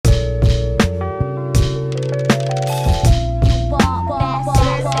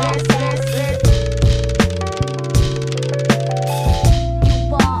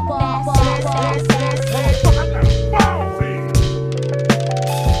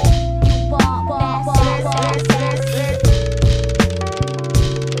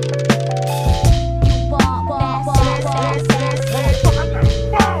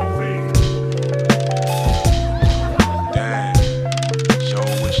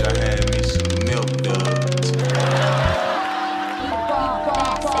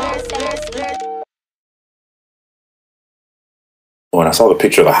I saw the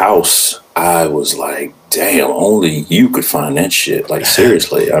picture of the house, I was like, damn, only you could find that shit. Like,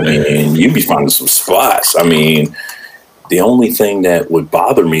 seriously. I mean, you'd be finding some spots. I mean, the only thing that would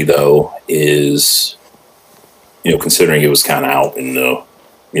bother me, though, is, considering it was kind of out in the,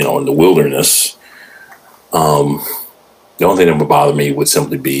 in the wilderness, the only thing that would bother me would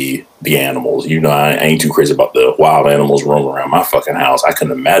simply be the animals. I ain't too crazy about the wild animals roaming around my fucking house. I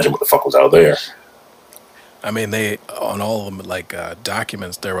couldn't imagine what the fuck was out there. I mean, they, on all of them, like,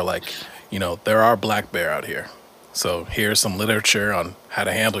 documents, they were like, there are black bear out here. So here's some literature on how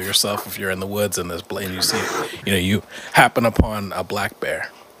to handle yourself if you're in the woods and there's and you see, you happen upon a black bear.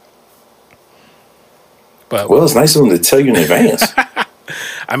 But well, it's nice of them to tell you in advance.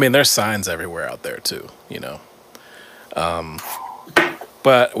 I mean, there's signs everywhere out there too,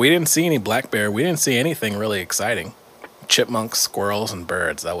 But we didn't see any black bear. We didn't see anything really exciting. Chipmunks, squirrels, and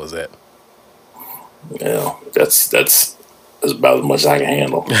birds. That was it. Yeah, that's about as much as I can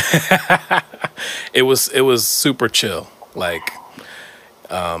handle. It was super chill. Like,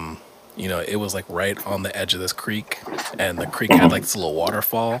 it was like right on the edge of this creek, and the creek had like this little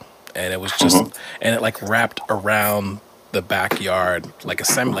waterfall, and it was just and it like wrapped around the backyard like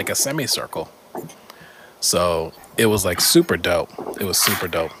a semicircle. So it was like super dope. It was super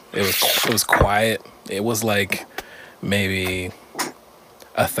dope. It was quiet. It was like maybe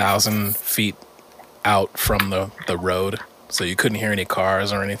 1,000 feet out from the road, so you couldn't hear any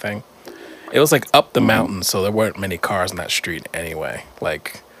cars or anything. It was like up the mountain, so there weren't many cars in that street anyway.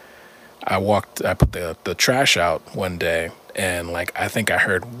 Like, I put the trash out one day, and like I think I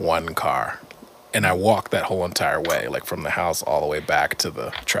heard one car, and I walked that whole entire way, like from the house all the way back to the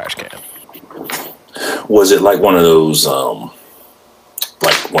trash can. Was it like one of those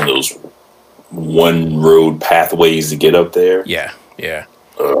one road pathways to get up there? Yeah.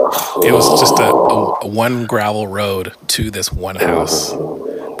 It was just a one gravel road to this one house.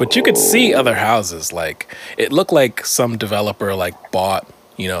 But you could see other houses. Like, it looked like some developer like bought,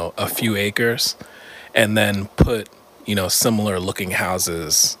 a few acres and then put, similar looking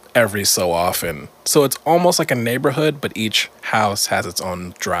houses every so often. So it's almost like a neighborhood, but each house has its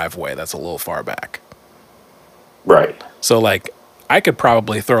own driveway that's a little far back. Right. So like I could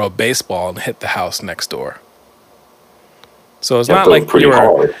probably throw a baseball and hit the house next door. So it's not like you were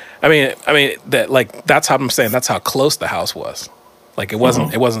hard. I mean that, like, that's how I'm saying, that's how close the house was. Like, it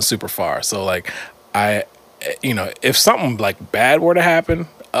wasn't super far. So like if something like bad were to happen,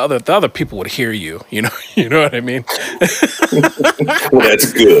 the other people would hear you, you know what I mean? Well,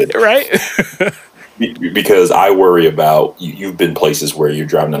 that's good. Right? Because I worry about, you've been places where you're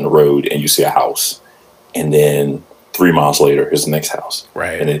driving down the road and you see a house, and then 3 miles later is the next house.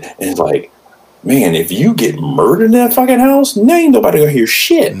 Right. And it's like, man, if you get murdered in that fucking house, now ain't nobody gonna hear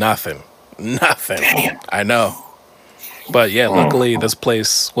shit. Nothing. Damn. I know. But yeah, luckily this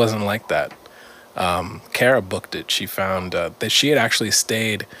place wasn't like that. Kara booked it. She found that she had actually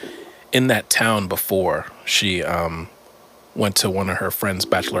stayed in that town before. She went to one of her friend's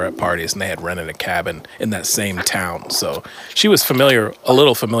bachelorette parties, and they had rented a cabin in that same town. So she was a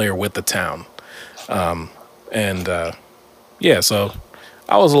little familiar with the town. So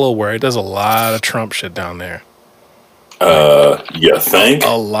I was a little worried. There's a lot of Trump shit down there. You think?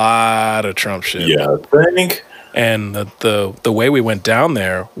 A lot of Trump shit. Yeah, I think. And the way we went down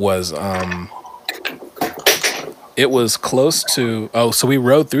there was it was close to so we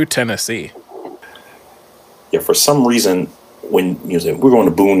rode through Tennessee. Yeah, for some reason, when you said we're going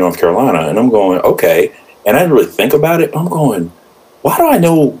to Boone, North Carolina, and I'm going, okay, and I didn't really think about it. I'm going, why do I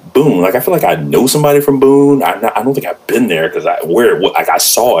know Boone? Like, I feel like I know somebody from Boone. I don't think I've been there because I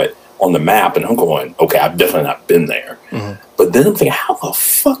saw it on the map, and I'm going, okay, I've definitely not been there. Mm-hmm. But then I'm thinking, how the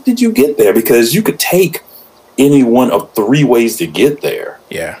fuck did you get there? Because you could take any one of 3 ways to get there.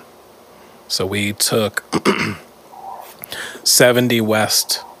 Yeah. So we took 70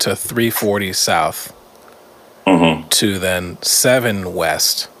 west to 340 south, to then 7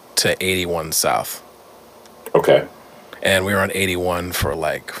 west to 81 south. Okay. And we were on 81 for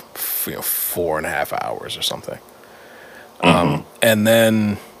like 4.5 hours or something. And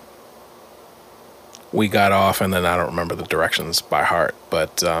then we got off, and then I don't remember the directions by heart,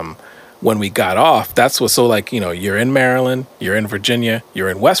 but when we got off, that's what, so like, you're in Maryland, you're in Virginia, you're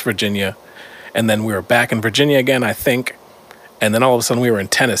in West Virginia, and then we were back in Virginia again, I think, and then all of a sudden we were in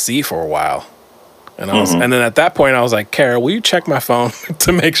Tennessee for a while. And and then at that point I was like, Carol, will you check my phone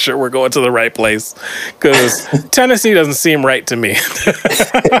to make sure we're going to the right place? Because Tennessee doesn't seem right to me.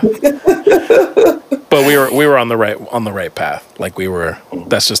 But we were on the right path. Like,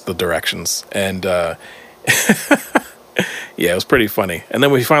 that's just the directions. And Yeah, it was pretty funny. And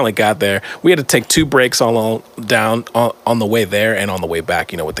then we finally got there. We had to take 2 breaks down on the way there and on the way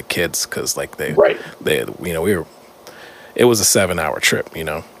back, with the kids, because like Right. it was a 7-hour trip,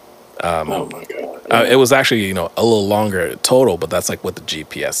 Oh my God. It was actually, a little longer total, but that's like what the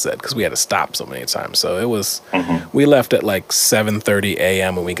GPS said, because we had to stop so many times. So it was, we left at like 7:30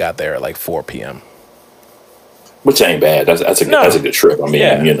 a.m. and we got there at like 4 p.m. Which ain't bad. That's a good trip. I mean,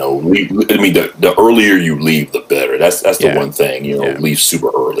 Yeah. the earlier you leave, the better. That's the one thing. Leave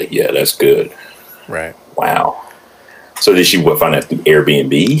super early. Yeah, that's good. Right. Wow. So did she find that through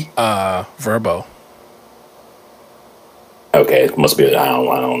Airbnb? Verbo. Okay, it must be. I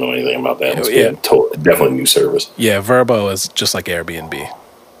don't know anything about that. It must be definitely a new service. Yeah, Verbo is just like Airbnb.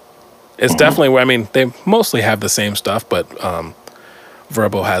 It's definitely. I mean, they mostly have the same stuff, but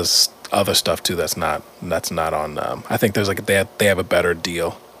Verbo has other stuff too. That's not on. I think there's like they have a better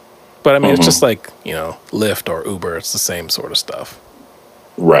deal, but I mean, it's just like Lyft or Uber. It's the same sort of stuff.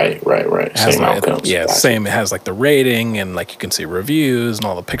 Right. Same outcomes. Yeah, Gotcha. same. It has like the rating and like you can see reviews and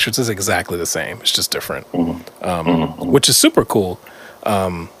all the pictures. It's exactly the same. It's just different, which is super cool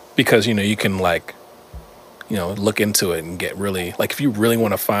because you can like look into it and get really like if you really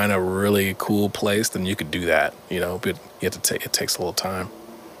want to find a really cool place, then you could do that. But you have to it takes a little time.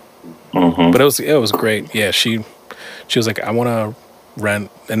 But it was great. Yeah, she was like, I want to rent,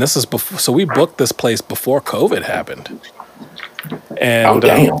 and this is before. So we booked this place before COVID happened. And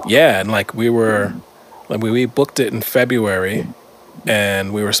and like we booked it in February,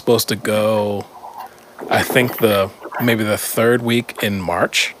 and we were supposed to go, I think maybe the 3rd week in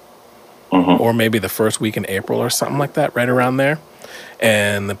March, or maybe the 1st week in April or something like that, right around there.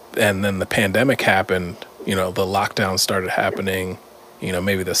 And then the pandemic happened. The lockdown started happening.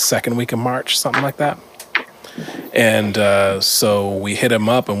 Maybe the 2nd week of March, something like that. And so we hit him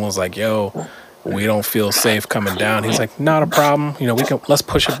up and was like, "Yo, we don't feel safe coming down." He's like, "Not a problem. Let's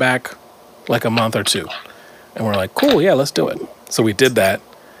push it back like a month or 2." And we're like, "Cool, yeah, let's do it." So we did that.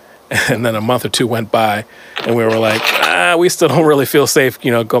 And then a month or 2 went by and we were like, we still don't really feel safe,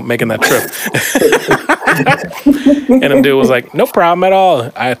 making that trip. And the dude was like, "No problem at all.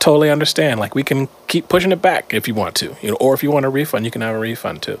 I totally understand. Like, we can keep pushing it back if you want to, or if you want a refund, you can have a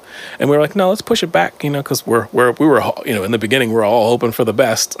refund too." And we were like, "No, let's push it back, because we were, in the beginning, we're all hoping for the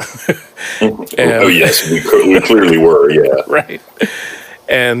best." Oh yes, we clearly were. Yeah. Right.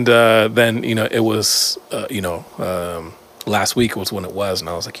 And then, it was, last week was when it was. And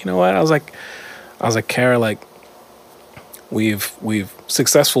I was like, you know what? I was like, Kara, like, we've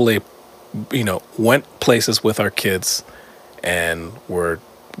successfully, went places with our kids, and we're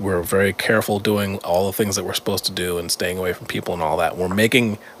very careful doing all the things that we're supposed to do and staying away from people and all that.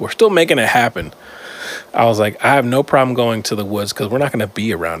 We're still making it happen. I was like, I have no problem going to the woods because we're not going to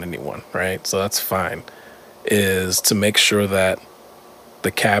be around anyone, right? So that's fine. Is to make sure that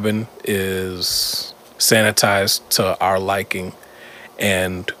the cabin is sanitized to our liking,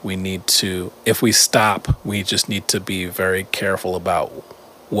 and we need to, if we stop, we just need to be very careful about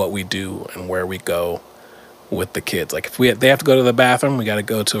what we do and where we go with the kids. Like if they have to go to the bathroom, we got to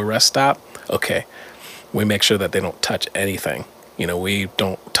go to a rest stop. Okay, we make sure that they don't touch anything. We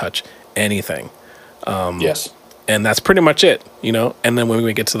don't touch anything. Yes. And that's pretty much it. And then when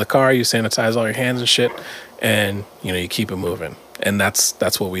we get to the car, you sanitize all your hands and shit, and you keep it moving. And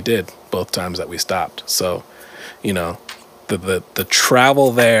that's what we did both times that we stopped. So, the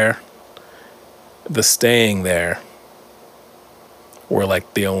travel there, the staying there were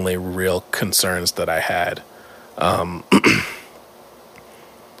like the only real concerns that I had in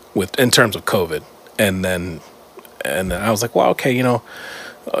terms of COVID. And then I was like, well, okay,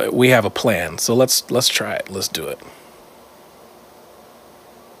 we have a plan. So let's try it. Let's do it.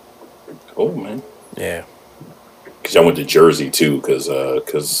 Cool, man. Yeah. Because I went to Jersey too.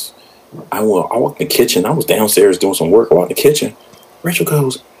 Because I walked in the kitchen. I was downstairs doing some work. I walked in the kitchen. Rachel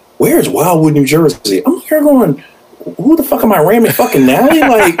goes, "Where's Wildwood, New Jersey?" I'm here going, "Who the fuck am I, Rami fucking Nally?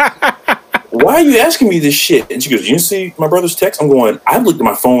 Like, why are you asking me this shit?" And she goes, "You didn't see my brother's text?" I'm going, I looked at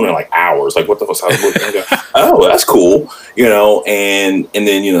my phone in like hours. Like, what the fuck? I was looking. I go, "Oh, that's cool," And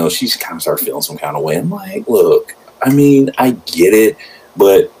then she's kind of started feeling some kind of way. I'm like, "Look, I mean, I get it,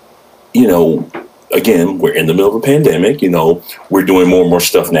 but again, we're in the middle of a pandemic. We're doing more and more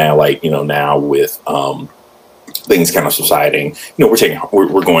stuff now. Like, now with things kind of subsiding.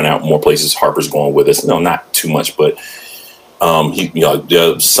 We're going out more places. Harper's going with us. No, not too much, but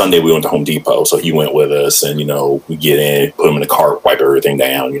Sunday we went to Home Depot, so he went with us, and we get in, put him in the cart, wipe everything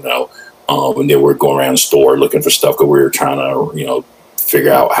down. And then we're going around the store looking for stuff because we were trying to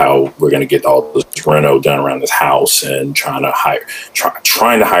figure out how we're going to get all this reno done around this house, and trying to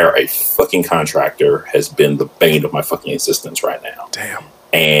hire a fucking contractor has been the bane of my fucking existence right now. Damn.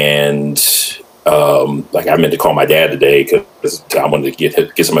 And like I meant to call my dad today because I wanted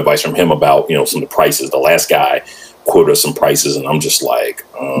to get some advice from him about, you know, some of the prices. The last guy quoted us some prices, and I'm just like,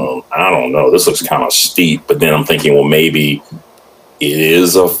 I don't know, this looks kind of steep. But then I'm thinking, well, maybe it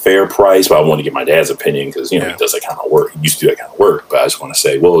is a fair price, but I want to get my dad's opinion because, you know, he does that kind of work. He used to do that kind of work. But I just want to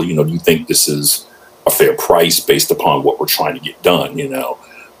say, well, you know, do you think this is a fair price based upon what we're trying to get done, you know?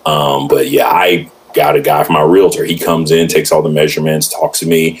 But yeah, I got a guy from my realtor. He comes in, takes all the measurements, talks to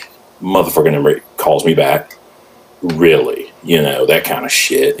me. Motherfucker number calls me back. Really? You know, that kind of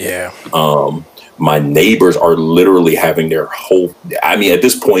shit. Yeah. My neighbors are literally having their whole, I mean, at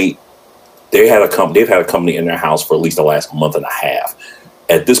this point, they've had a company in their house for at least the last month and a half.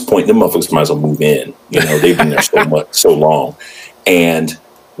 At this point, the motherfuckers might as well move in. You know, they've been there so long. And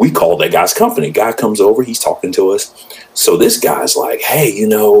we called that guy's company. Guy comes over, he's talking to us. So this guy's like, hey, you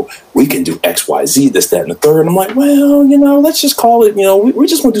know, we can do X, Y, Z, this, that, and the third. And I'm like, well, you know, let's just call it, you know, we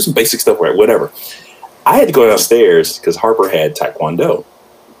just want to do some basic stuff, right? Whatever. I had to go downstairs because Harper had Taekwondo.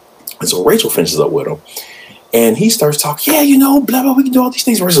 And so Rachel finishes up with him. And he starts talking, yeah, you know, blah, blah, we can do all these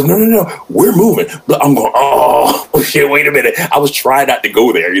things. Rachel, no, we're moving. I'm going, oh, shit, wait a minute. I was trying not to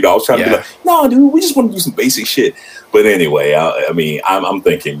go there. You know, I was trying to be like, no, dude, we just want to do some basic shit. But anyway, I mean, I'm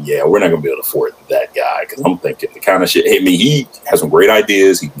thinking, yeah, we're not going to be able to afford that guy. Because I'm thinking the kind of shit, I mean, he has some great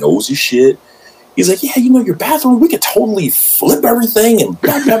ideas. He knows his shit. He's like, yeah, you know, your bathroom, we could totally flip everything and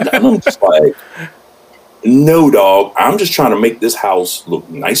blah, blah, blah. And I'm just like, no, dog. I'm just trying to make this house look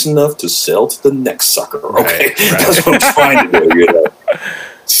nice enough to sell to the next sucker. Okay, right. That's what I'm trying to do. You know?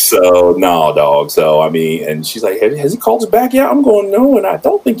 So no, dog. So I mean, and she's like, "Has he called us back yet?" I'm going, "No," and I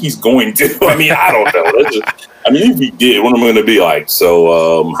don't think he's going to. I mean, I don't know. I mean, if he did, what am I going to be like?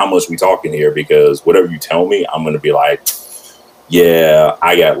 So, how much we talking here? Because whatever you tell me, I'm going to be like, yeah,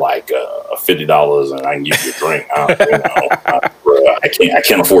 I got like $50, and I can give you a drink. I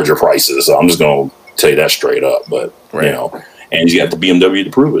can't afford your prices, so I'm just going to tell you that straight up. But you know, and he's got the BMW to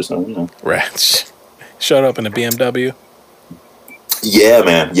prove it. So, you know. Right. Showed up in a BMW. Yeah,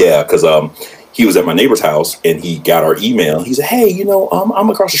 man. Yeah, because he was at my neighbor's house and he got our email. He said, "Hey, you know, I'm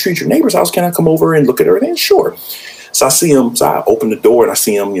across the street at your neighbor's house. Can I come over and look at everything?" Sure. So I see him. So I open the door and I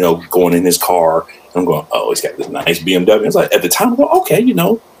see him, you know, going in his car. And I'm going, oh, he's got this nice BMW. It's like at the time, I go, okay, you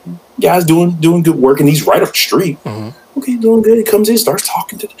know, guy's doing good work, and he's right up the street. Mm-hmm. Okay, doing good. He comes in, starts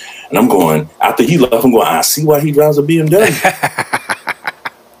talking to, and I'm going. After he left, I'm going. I see why he drives a BMW.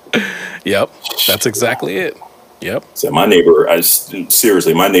 Yep, that's exactly it. Yep. So my neighbor,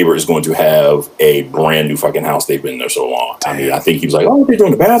 seriously, my neighbor is going to have a brand new fucking house. They've been there so long. Damn. I mean, I think he was like, oh, they're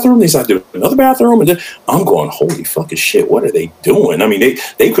doing the bathroom. They decided to do another bathroom. And then I'm going, holy fucking shit, what are they doing? I mean,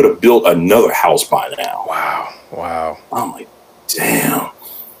 they could have built another house by now. Wow. I'm like, damn.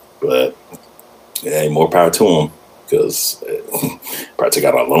 But yeah, more power to them, because probably took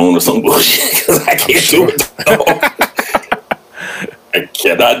out a loan or some bullshit, because I can't do it. I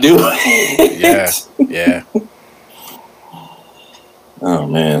cannot do it. Yeah. Oh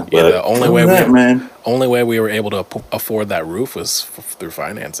man! Yeah, the only way we were able to afford that roof was through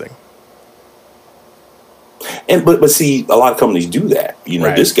financing. And but see, a lot of companies do that. You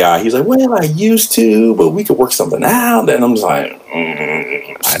know, This guy, he's like, "Well, I used to, but we could work something out." And I'm just like,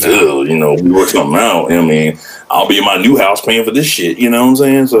 "Still, you know, we work something out." I mean, I'll be in my new house paying for this shit. You know what I'm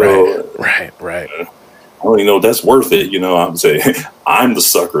saying? So, right. I don't even know if that's worth it. You know, I'm saying I'm the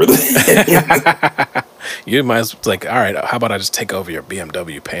sucker. You might as well, like, all right, how about I just take over your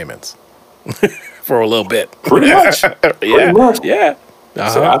BMW payments for a little bit? Pretty much. Yeah. Uh-huh.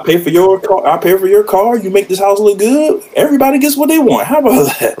 So I pay for your car. I pay for your car. You make this house look good. Everybody gets what they want. How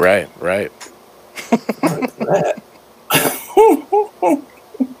about that? Right. That.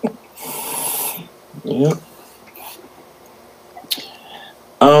 Yeah.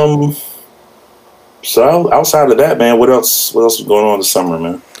 So outside of that, man, what else is going on this summer,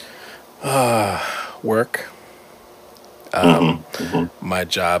 man? Work. My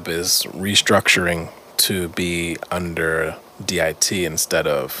job is restructuring to be under DIT instead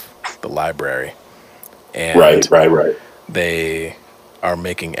of the library. And right. They are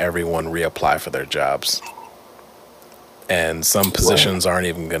making everyone reapply for their jobs. And some positions aren't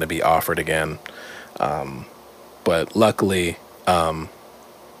even going to be offered again. But luckily, I'm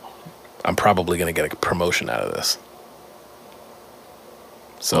probably going to get a promotion out of this.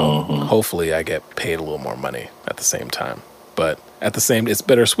 So hopefully I get paid a little more money at the same time. But at the same, it's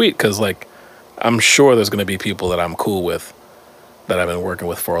bittersweet because, like, I'm sure there's going to be people that I'm cool with, that I've been working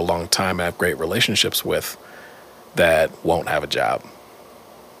with for a long time and have great relationships with, that won't have a job.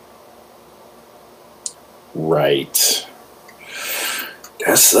 Right.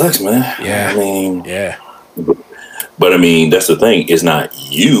 That sucks, man. Yeah. I mean, Yeah. but I mean, that's the thing. It's not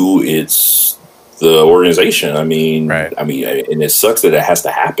you. It's the organization. Right. And it sucks that it has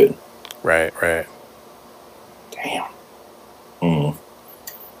to happen. Right. Right. Damn. Hmm.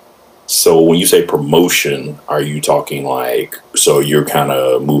 So when you say promotion, are you talking like, so you're kind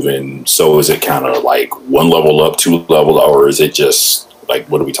of moving, so is it kind of like one level up, two level, or is it just like,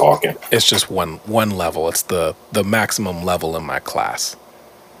 what are we talking? It's just one level. It's the maximum level in my class.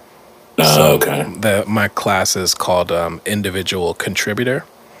 Okay. My class is called individual contributor,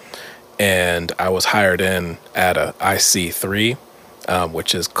 and I was hired in at a IC3,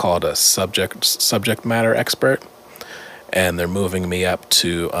 which is called a subject matter expert, and they're moving me up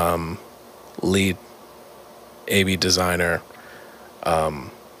to lead AV designer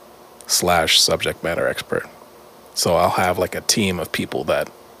 / subject matter expert. So I'll have like a team of people that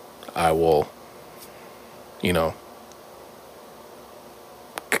I will, you know,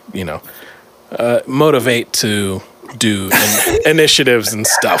 motivate to do initiatives and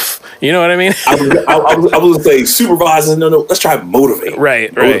stuff. You know what I mean? I was going to say supervisor. No, let's try motivate.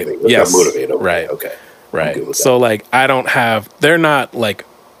 Right. Motivate. Let's Yes. try motivate. Okay. Right. Okay. Right. So like, they're not like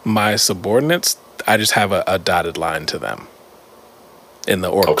my subordinates. I just have a dotted line to them in the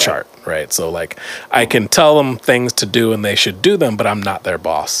org chart. Right. So like, I can tell them things to do and they should do them, but I'm not their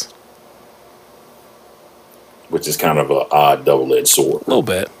boss. Which is kind of an odd double-edged sword. A little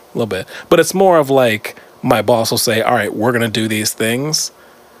bit. But it's more of like, my boss will say, all right, we're going to do these things.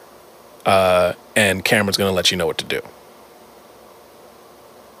 And Cameron's going to let you know what to do.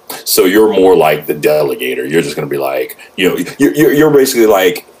 So you're more like the delegator. You're just going to be like, you're basically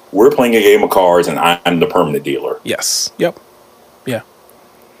like, we're playing a game of cards and I'm the permanent dealer. Yes. Yep. Yeah.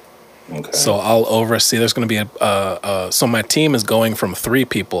 Okay. So I'll oversee. There's going to be so my team is going from 3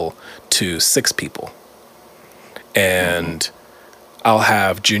 people to 6 people. And I'll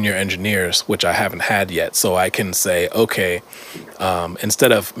have junior engineers, which I haven't had yet. So I can say, okay,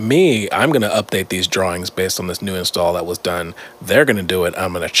 instead of me, I'm going to update these drawings based on this new install that was done. They're going to do it.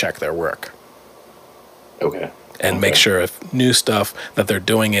 I'm going to check their work. Okay. And make sure if new stuff that they're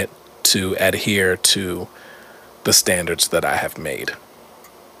doing it to adhere to the standards that I have made.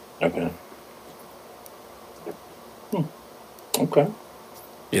 Okay. Okay.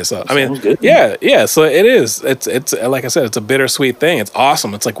 Yeah, so I mean, yeah. So it is. It's like I said, it's a bittersweet thing. It's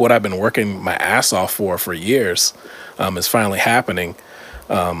awesome. It's like what I've been working my ass off for years. Is finally happening,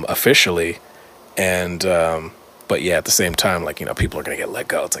 officially, and but yeah, at the same time, like people are gonna get let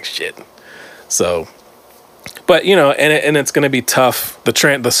go. It's like shit. So, but and it's gonna be tough.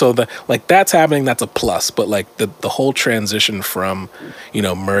 Like that's happening. That's a plus. But like the whole transition from,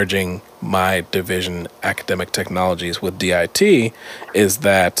 merging my division academic technologies with DIT is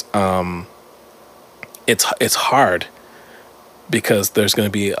that it's hard because there's going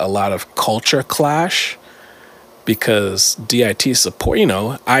to be a lot of culture clash because DIT support,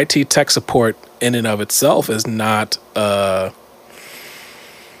 IT tech support in and of itself is not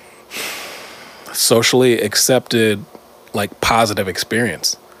socially accepted, like positive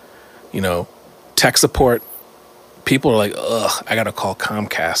experience. Tech support, people are like, ugh, I got to call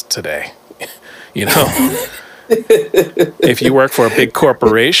Comcast today. If you work for a big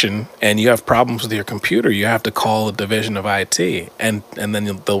corporation and you have problems with your computer, you have to call a division of IT, and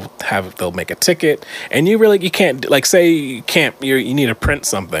then they'll make a ticket, and you can't, like, say you need to print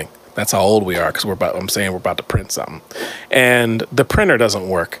something. That's how old we are, because we're about to print something, and the printer doesn't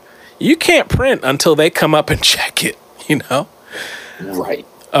work. You can't print until they come up and check it. Right.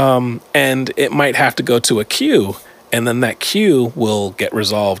 And it might have to go to a queue, and then that queue will get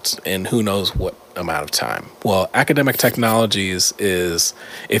resolved in who knows what amount of time. Well, academic technologies is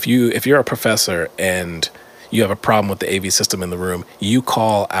if you're a professor and you have a problem with the AV system in the room, you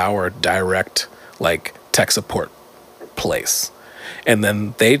call our direct tech support place. And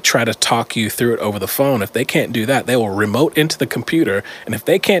then they try to talk you through it over the phone. If they can't do that, they will remote into the computer. And if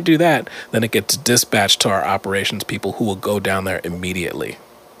they can't do that, then it gets dispatched to our operations people who will go down there immediately.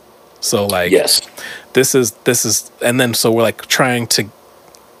 So yes, this is, and then so we're going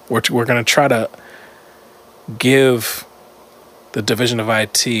to try to give the division of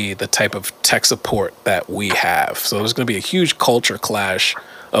IT the type of tech support that we have. So there's going to be a huge culture clash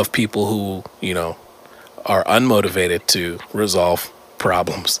of people who, are unmotivated to resolve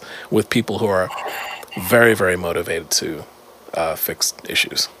problems with people who are very, very motivated to fix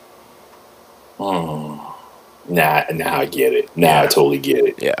issues. Now I get it. Now I totally get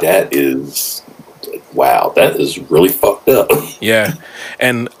it. Yeah. That is, wow, that is really fucked up. Yeah.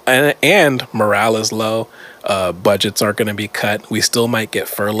 And morale is low. Budgets aren't going to be cut. We still might get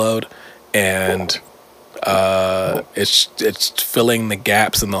furloughed. And It's filling the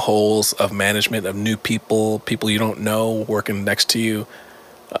gaps and the holes of management of new people you don't know working next to you.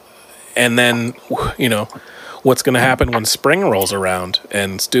 And then, what's going to happen when spring rolls around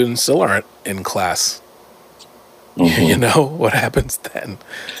and students still aren't in class? What happens then?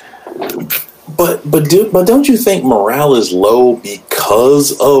 But don't you think morale is low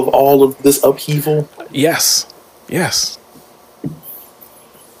because of all of this upheaval? Yes.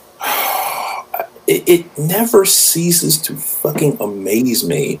 It never ceases to fucking amaze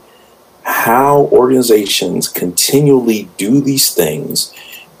me how organizations continually do these things.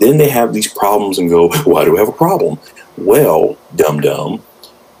 Then they have these problems and go, why do we have a problem? Well, dum-dum,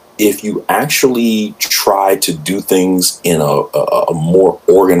 if you actually try to do things in a more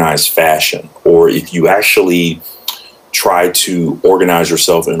organized fashion, or if you actually try to organize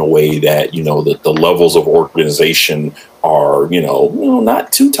yourself in a way that, the levels of organization are,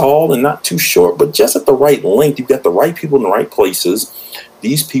 not too tall and not too short, but just at the right length. You've got the right people in the right places.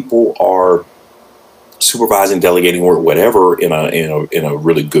 These people are supervising, delegating, or whatever in a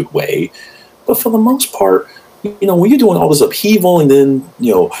really good way. But for the most part, when you're doing all this upheaval and then,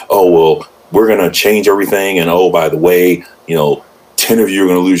 oh, well, we're going to change everything. And, oh, by the way, 10 of you are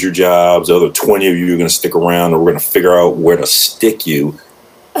going to lose your jobs. The other 20 of you are going to stick around, and we're going to figure out where to stick you.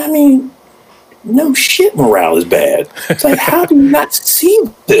 I mean, no shit, morale is bad. It's like, how do you not see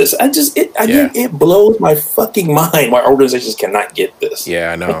this? It blows my fucking mind why organizations cannot get this.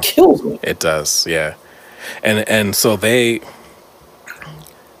 Yeah, I know. It kills me. It does, yeah. And so they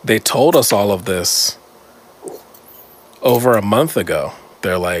told us all of this over a month ago.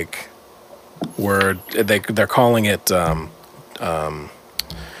 They're like, they're calling it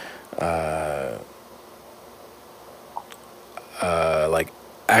like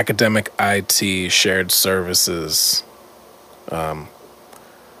academic IT shared services,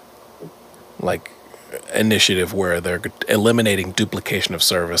 like initiative where they're eliminating duplication of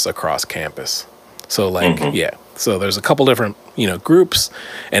service across campus. So so there's a couple different, groups,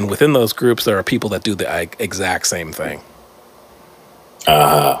 and within those groups, there are people that do the exact same thing.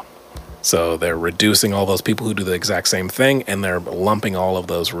 So they're reducing all those people who do the exact same thing, and they're lumping all of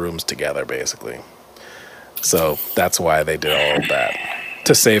those rooms together, basically. So that's why they did all of that,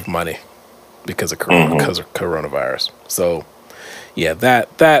 to save money because of coronavirus. So yeah, that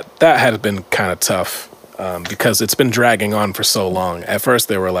has been kind of tough. Because it's been dragging on for so long. At first,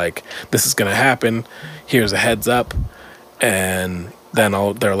 they were like, "This is going to happen. Here's a heads up," and then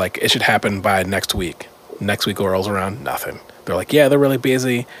they're like, "It should happen by next week." Next week rolls around, nothing. They're like, "Yeah, they're really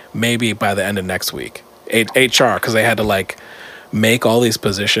busy. Maybe by the end of next week." HR, because they had to make all these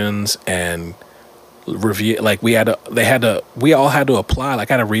positions and review. We all had to apply. I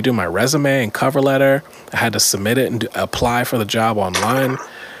had to redo my resume and cover letter. I had to submit it and apply for the job online.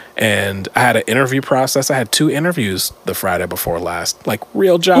 And I had an interview process. I had 2 interviews the Friday before last,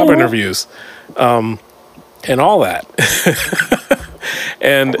 real job interviews, and all that.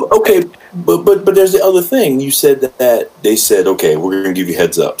 And okay, but there's the other thing. You said that they said, okay, we're going to give you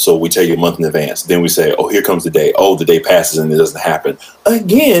heads up. So we tell you a month in advance. Then we say, oh, here comes the day. Oh, the day passes and it doesn't happen.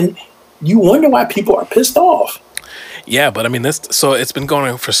 Again, you wonder why people are pissed off. Yeah, but I mean, so it's been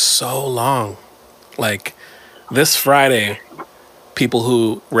going on for so long. This Friday, people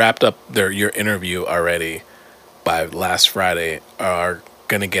who wrapped up your interview already by last Friday are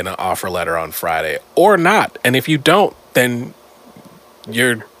going to get an offer letter on Friday or not. And if you don't, then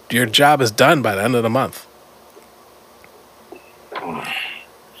your job is done by the end of the month.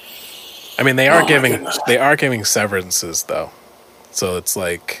 I mean, they are giving severances though. So it's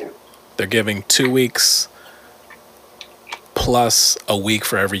they're giving 2 weeks plus a week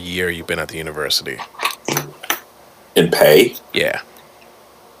for every year you've been at the university. In pay? Yeah.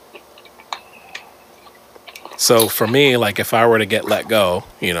 So for me, if I were to get let go,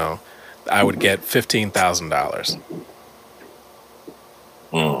 I would get $15,000.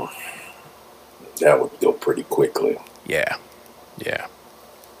 That would go pretty quickly. Yeah.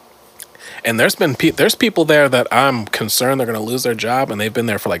 And there's people there that I'm concerned they're going to lose their job, and they've been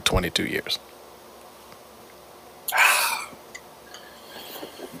there for 22 years.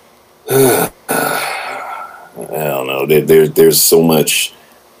 I don't know. There's so much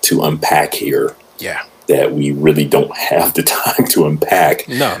to unpack here. Yeah. That we really don't have the time to unpack.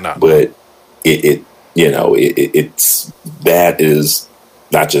 No. But it's that is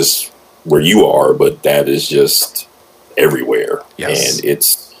not just where you are, but that is just everywhere. Yes. And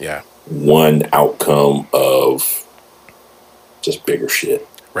it's one outcome of just bigger shit.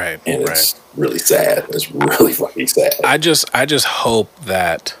 Right. And it's really sad. It's really fucking sad. I just hope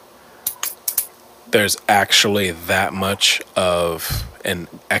that there's actually that much of an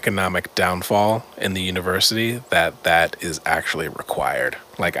economic downfall in the university, that is actually required.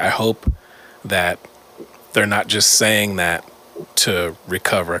 Like, I hope that they're not just saying that to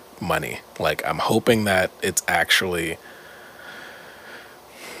recover money. Like, I'm hoping that it's actually,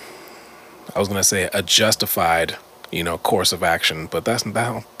 I was gonna say, a justified, course of action, but that's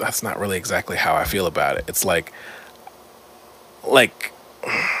not really exactly how I feel about it. It's like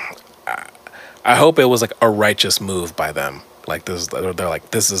I hope it was like a righteous move by them. Like, they're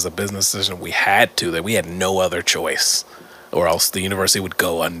like, this is a business decision we had to, that we had no other choice, or else the university would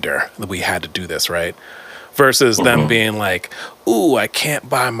go under. That we had to do this, right? Versus them being like, ooh, I can't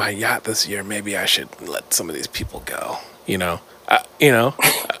buy my yacht this year. Maybe I should let some of these people go.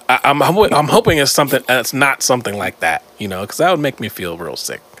 I'm hoping it's something. It's not something like that. Because that would make me feel real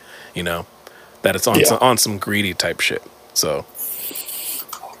sick. That it's on some greedy type shit. So.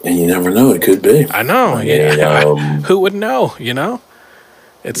 And you never know; it could be. I know. Who would know?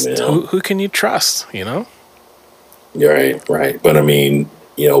 It's who can you trust? Right. But I mean,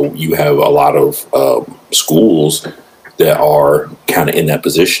 you have a lot of schools that are kind of in that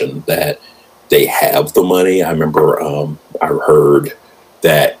position that they have the money. I remember I heard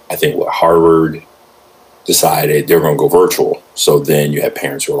that I think Harvard decided they're going to go virtual. So then you have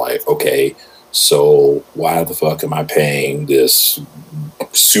parents who are like, okay, so why the fuck am I paying this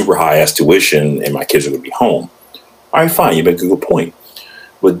super high ass tuition and my kids are going to be home? All right, fine. You make a good point.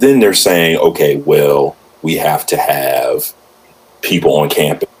 But then they're saying, okay, well, we have to have people on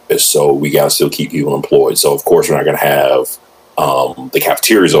campus, so we got to still keep people employed. So, of course, we're not going to have the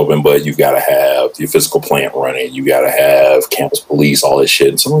cafeterias open, but you've got to have your physical plant running. You got to have campus police, all this shit.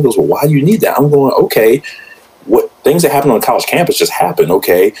 And someone goes, well, why do you need that? I'm going, okay, what things that happen on the college campus just happen,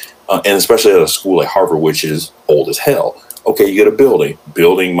 okay? And especially at a school like Harvard, which is old as hell. Okay, you get a building.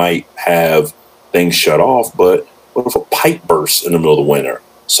 Building might have things shut off, but what if a pipe bursts in the middle of the winter?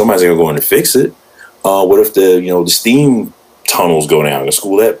 Somebody's going to go in and fix it. What if the steam tunnels go down? The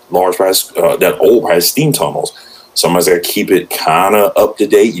school that old has steam tunnels. Somebody's got to keep it kind of up to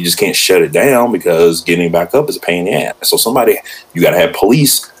date. You just can't shut it down because getting it back up is a pain in the ass. So you got to have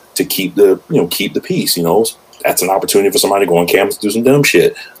police to keep the peace. That's an opportunity for somebody to go on campus and do some dumb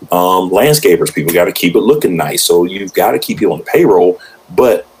shit. Landscapers, people got to keep it looking nice. So you've got to keep people on the payroll.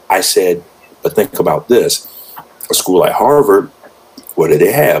 But think about this. A school like Harvard, what do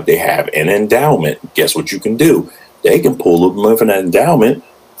they have? They have an endowment. Guess what you can do? They can pull up money from that endowment,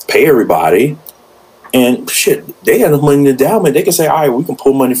 pay everybody, and shit, they have the money in the endowment. They can say, all right, we can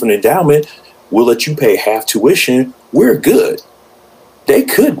pull money from the endowment. We'll let you pay half tuition. We're good. They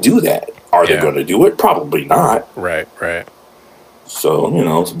could do that. Are they going to do it? Probably not. Right.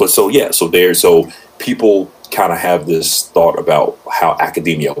 So, so people kind of have this thought about how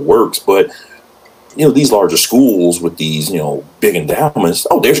academia works, but these larger schools with these, big endowments,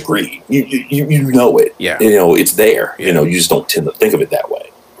 there's greed. You know it. Yeah. It's there. Yeah. You just don't tend to think of it that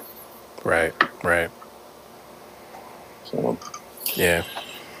way. Right. So, yeah.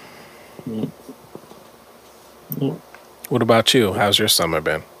 What about you? How's your summer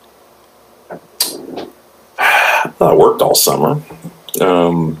been? I worked all summer.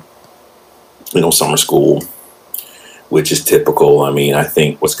 Summer school, which is typical. I mean, I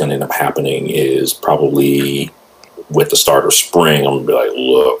think what's going to end up happening is probably with the start of spring, I'm going to be like,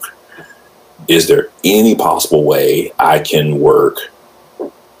 look, is there any possible way I can work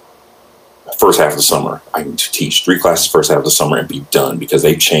first half of the summer? I can teach 3 classes first half of the summer and be done, because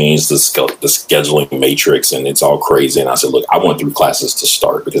they changed the scheduling matrix and it's all crazy. And I said, look, I want 3 classes to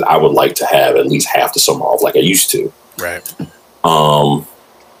start because I would like to have at least half the summer off like I used to. Right.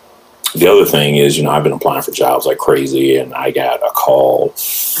 The other thing is, I've been applying for jobs like crazy, and I got a call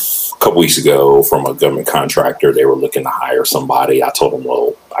a couple weeks ago from a government contractor. They were looking to hire somebody. I told them,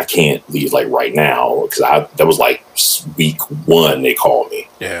 well, I can't leave like right now, because that was like week 1 they called me.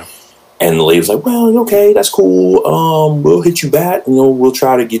 Yeah. And the lady was like, well, okay, that's cool. We'll hit you back. We'll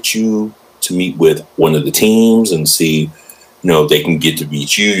try to get you to meet with one of the teams and see, they can get to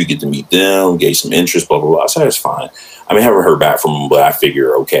meet you. You get to meet them, get some interest, blah, blah, blah. I said, that's fine. I mean, I haven't heard back from them, but I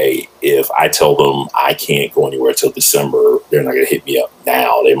figure, okay, if I tell them I can't go anywhere till December, they're not going to hit me up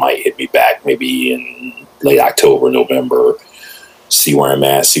now. They might hit me back maybe in late October, November, see where I'm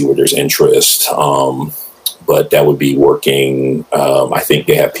at, see where there's interest. But that would be working. I think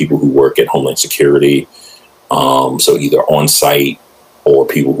they have people who work at Homeland Security. So either on site or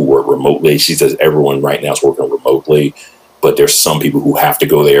people who work remotely. She says everyone right now is working remotely, but there's some people who have to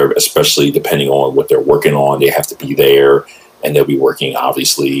go there, especially depending on what they're working on. They have to be there, and they'll be working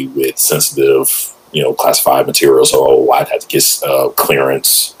obviously with sensitive, classified material. So I'd have to get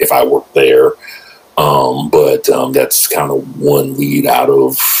clearance if I work there. But that's kind of one lead out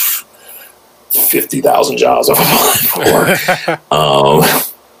of 50,000 jobs I've applied for.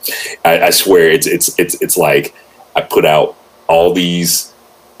 I swear it's like I put out all this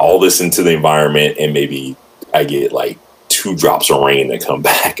into the environment, and maybe I get like 2 drops of rain that come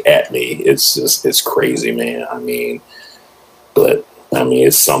back at me. It's crazy, man. But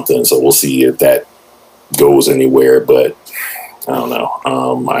it's something. So we'll see if that goes anywhere. But I don't know.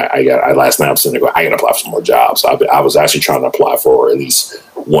 I last night I was sitting there going, I got to apply for some more jobs. I was actually trying to apply for at least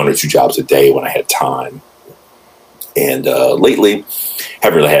 1 or 2 jobs a day when I had time. And lately,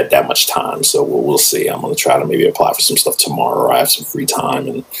 haven't really had that much time. So we'll see. I'm going to try to maybe apply for some stuff tomorrow. I have some free time.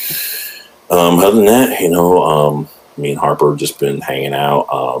 And other than that, me and Harper just been hanging out.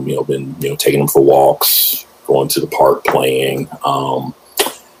 Been taking them for walks, going to the park, playing.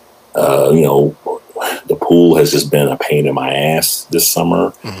 The pool has just been a pain in my ass this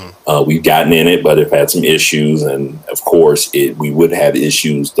summer. We've gotten in it, but have had some issues. And of course, we would have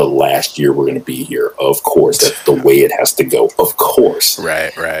issues the last year we're going to be here. Of course, that's the way it has to go. Of course.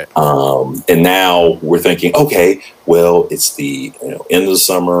 Right. And now we're thinking, okay, well, it's the end of the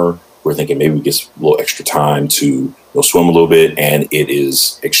summer. We're thinking maybe we get a little extra time to swim a little bit. And it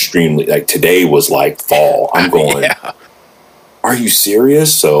is extremely, like today was like fall. I'm going, Are you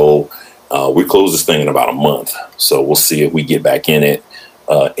serious? So we close this thing in about a month. So we'll see if we get back in it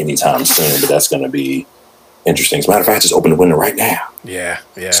anytime soon. But that's going to be interesting. As a matter of fact, I just opened the window right now. Yeah.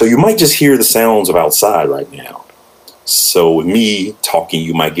 So you might just hear the sounds of outside right now. So with me talking,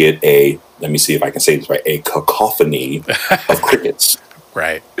 you might get let me see if I can say this right, a cacophony of crickets.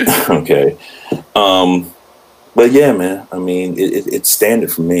 Right. Okay. But yeah, man, it's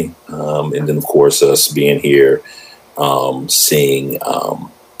standard for me. And then, of course, us being here, seeing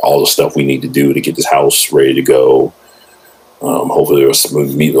all the stuff we need to do to get this house ready to go. Hopefully we'll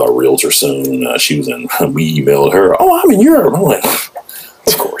meet with our realtor soon. We emailed her, I'm in Europe. I'm like,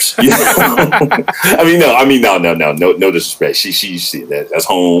 of course. No disrespect. She that's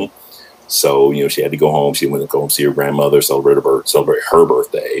home. So, she had to go home. She went to go see her grandmother, celebrate her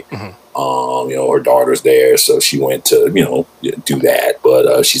birthday. Her daughter's there. So she went to, do that.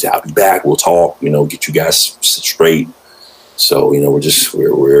 But she said, I'll be back. We'll talk, get you guys straight. So,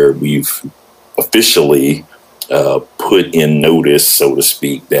 we've officially put in notice, so to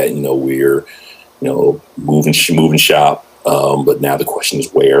speak, that, we're, moving shop. But now the question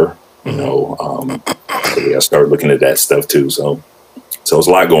is where, so we got to start looking at that stuff too. So there's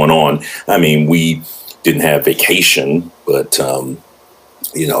a lot going on. We didn't have vacation, but,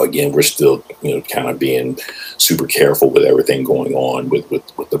 again, we're still, kind of being super careful with everything going on with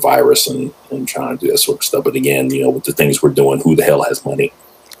the virus and trying to do that sort of stuff. But again, with the things we're doing, who the hell has money?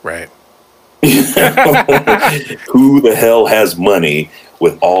 Right. Who the hell has money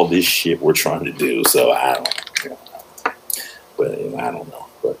with all this shit we're trying to do? So I don't know.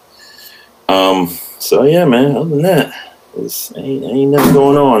 But so yeah, man. Other than that, ain't nothing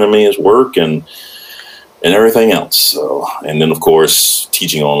going on. It's work and everything else. So, and then of course,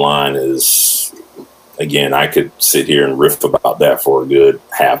 teaching online is, again, I could sit here and riff about that for a good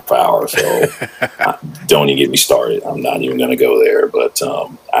half hour. So don't even get me started. I'm not even going to go there, but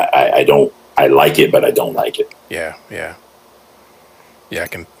I like it, but I don't like it. Yeah. I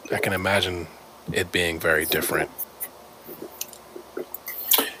can imagine it being very different.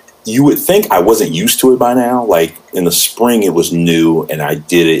 You would think I wasn't used to it by now. Like in the spring, it was new, and I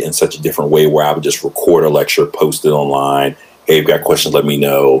did it in such a different way where I would just record a lecture, post it online. Hey, if you got questions, let me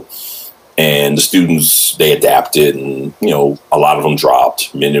know. And the students, they adapted, and a lot of them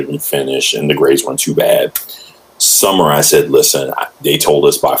dropped, many of them finished, and the grades weren't too bad. Summer, I said, listen, they told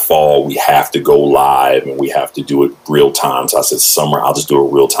us by fall we have to go live and we have to do it real time. So I said, summer, I'll just do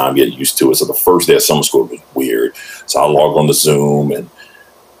it real time, get used to it. So the first day of summer school was weird. So I log on to Zoom and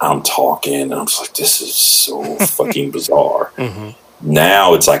I'm talking, and I'm just like, this is so fucking bizarre.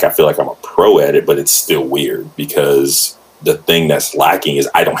 Now it's like I feel like I'm a pro at it, but it's still weird because the thing that's lacking is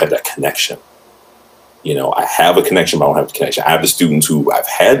I don't have that connection. I have a connection, but I don't have the connection. I have the students who I've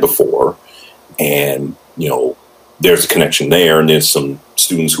had before, and there's a connection there, and there's some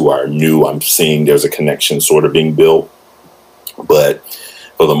students who are new. I'm seeing there's a connection sort of being built, but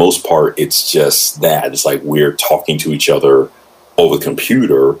for the most part, it's just that it's like we're talking to each other over the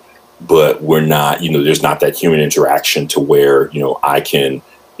computer, but we're not, there's not that human interaction to where, I can,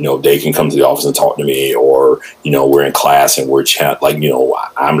 they can come to the office and talk to me, or, we're in class and we're chat. Like,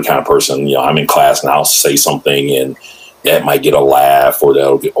 I'm the kind of person, I'm in class and I'll say something and that might get a laugh, or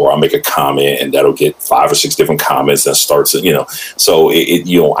or I'll make a comment and that'll get 5 or 6 different comments and starts, so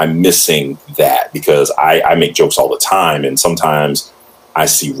I'm missing that because I make jokes all the time. And sometimes I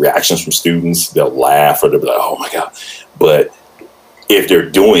see reactions from students, they'll laugh or they'll be like, "Oh my God." But if they're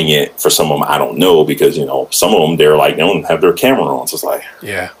doing it for some of them, I don't know, because, you know, some of them, they're like, they don't have their camera on. So it's like,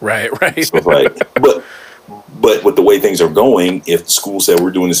 yeah, right. so it's like, but with the way things are going, if the school said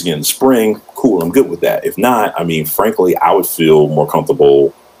we're doing this again in the spring, cool, I'm good with that. If not, I mean, frankly, I would feel more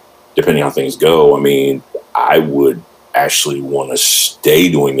comfortable depending on how things go. I mean, I would actually want to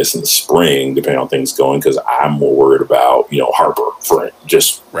stay doing this in the spring, depending on things going, because I'm more worried about, you know, Harper, for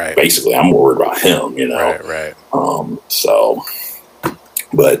just basically, I'm more worried about him, you know. Right. So,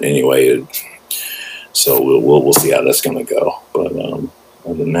 but anyway, so we'll see how that's gonna go. But other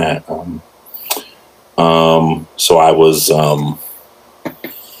than that, so I was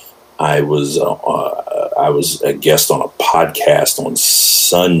a guest on a podcast on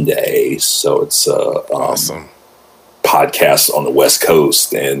Sunday. So it's awesome podcast on the West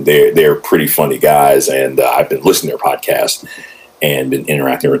Coast, and they're pretty funny guys. And I've been listening to their podcast and been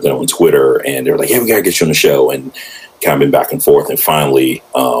interacting with them on Twitter. And they're like, "Yeah, we gotta get you on the show," and kind of been back and forth. And finally,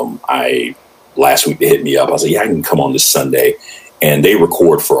 last week they hit me up. I was like, "Yeah, I can come on this Sunday." And they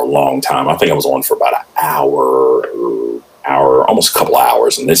record for a long time. I think I was on for about an hour, almost a couple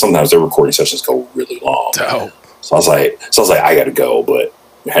hours. And then sometimes their recording sessions go really long. Oh. So I was like, I got to go, but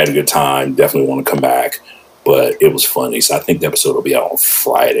had a good time. Definitely want to come back. But it was funny. So I think the episode will be out on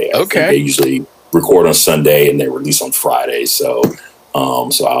Friday. I think they usually record on Sunday and they release on Friday. So,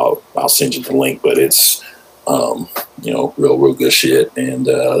 so I'll send you the link. But it's you know, real good shit. And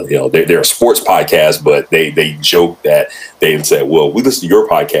you know, they're a sports podcast, but they joke that they say, "Well, we listen to your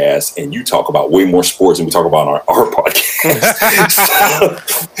podcast and you talk about way more sports than we talk about on our podcast."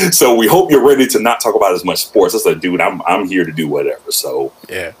 so we hope you're ready to not talk about as much sports. I said, "Dude, I'm here to do whatever." So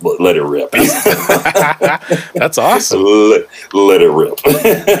yeah, let it rip. That's awesome. Let it rip.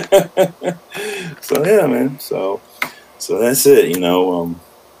 So yeah, man. So that's it. You know.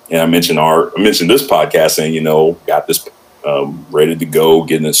 And I mentioned this podcast, and, you know, got this ready to go,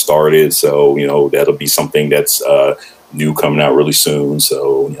 getting it started. So, you know, that'll be something that's new, coming out really soon.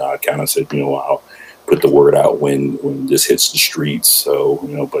 So, you know, I kind of said, you know, I'll put the word out when this hits the streets. So,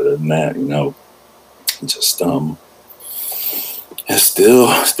 you know, but other than that, you know, just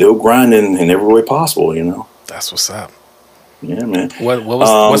still grinding in every way possible. You know, that's what's up. Yeah, man.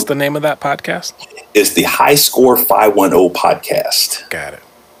 What's the name of that podcast? It's the High Score 510 podcast. Got it.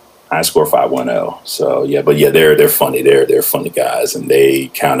 High Score 510. So yeah, but yeah, they're funny. They're funny guys, and they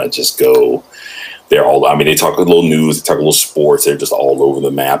kind of just go. They're all. I mean, they talk a little news, they talk a little sports. They're just all over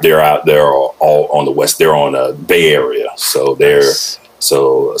the map. They're all on the West. They're on the Bay Area, so they're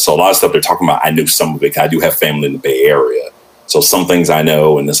so a lot of stuff they're talking about. I knew some of it. I do have family in the Bay Area, so some things I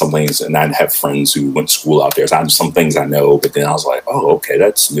know, and then some things, and I have friends who went to school out there. So some things I know, but then I was like, oh, okay,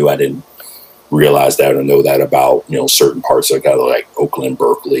 that's new. I didn't realize that or know that about, you know, certain parts of kind of like Oakland,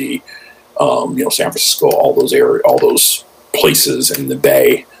 Berkeley, you know, San Francisco, all those places in the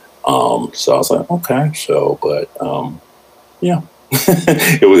Bay. So I was like, okay, so, but yeah,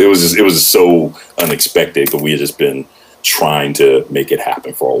 it was just so unexpected, but we had just been trying to make it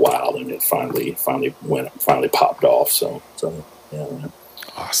happen for a while, and it finally popped off. So yeah, man.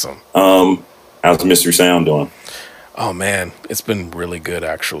 Awesome. How's the Mystery Sound doing? Oh man, it's been really good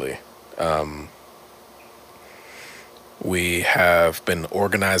actually. We have been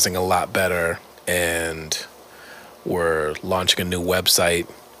organizing a lot better, and we're launching a new website,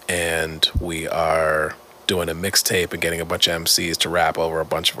 and we are doing a mixtape and getting a bunch of MCs to rap over a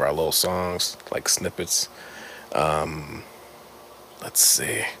bunch of our little songs, like snippets. Let's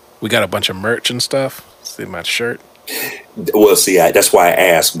see. We got a bunch of merch and stuff. See my shirt. Well, see, that's why I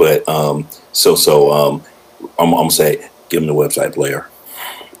asked, but I'm gonna say, give them the website, player.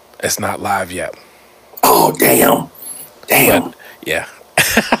 It's not live yet. Oh, damn. But, yeah.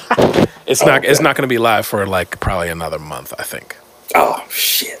 It's not going to be live for like probably another month, I think. Oh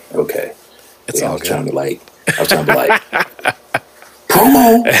shit. Okay. It's all I was good. trying to be like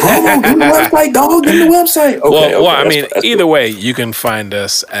promo, give me the website, dog, give me the website. Okay, well, I mean, either way, you can find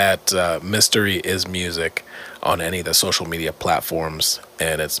us at Mystery is Music on any of the social media platforms,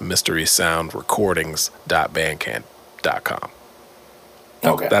 and it's mysterysoundrecordings.bandcamp.com.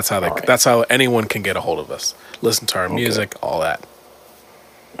 Okay. That's how anyone can get a hold of us. Listen to our music, all that.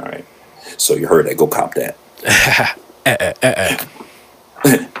 All right. So you heard that. Go cop that.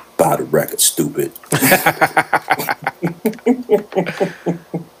 Buy the record, stupid.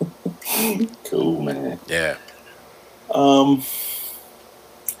 Cool, man. Yeah.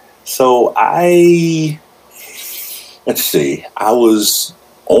 So let's see. I was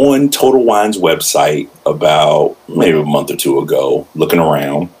on Total Wine's website about maybe a month or two ago, looking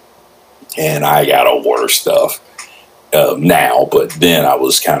around, and I got to order stuff. now, but then I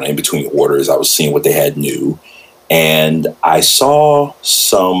was kind of in between orders. I was seeing what they had new, and I saw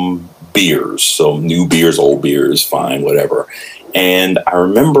some beers, so new beers, old beers, fine, whatever. And I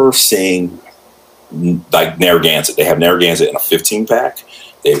remember seeing like Narragansett. They have Narragansett in a 15 pack.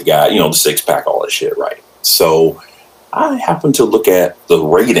 They've got, the 6-pack, all that shit, right? So I happened to look at the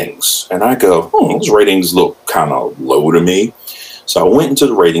ratings, and I go, those ratings look kind of low to me. So I went into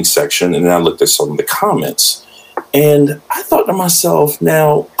the ratings section, and then I looked at some of the comments, and I thought to myself,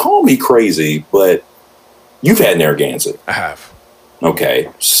 now, call me crazy, but you've had Narragansett. I have. Okay,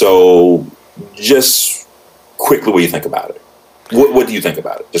 so just quickly, what do you think about it? What do you think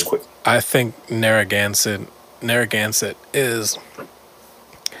about it? Just quickly. I think Narragansett is...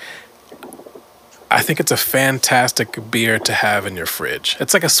 I think it's a fantastic beer to have in your fridge.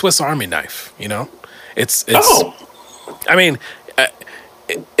 It's like a Swiss Army knife, It's. I mean,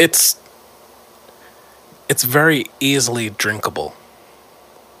 it's very easily drinkable.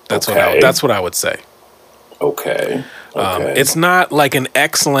 That's what I would say. Okay. It's not like an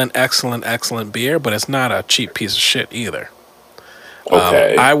excellent beer, but it's not a cheap piece of shit either.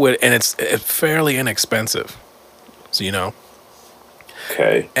 Okay. And it's fairly inexpensive. So,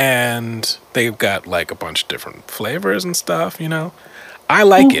 Okay. And they've got like a bunch of different flavors and stuff, I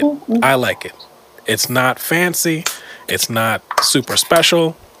like it. I like it. It's not fancy. It's not super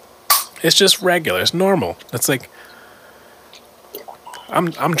special. It's just regular. It's normal. It's like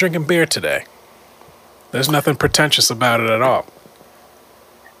I'm drinking beer today. There's nothing pretentious about it at all.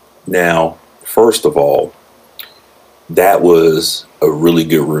 Now, first of all, that was a really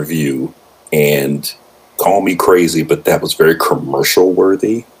good review, and call me crazy, but that was very commercial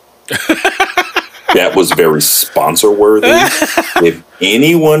worthy. That was very sponsor worthy. If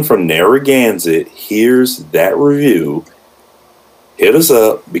anyone from Narragansett hears that review, hit us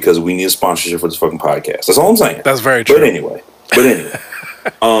up, because we need a sponsorship for this fucking podcast. That's all I'm saying. That's very true. But anyway,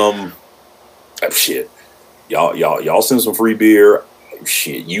 shit, y'all send some free beer.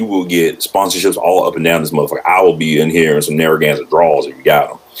 Shit, you will get sponsorships all up and down this motherfucker. I will be in here in some Narragansett draws if you got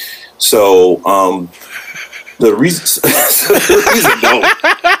them. So, the reason though,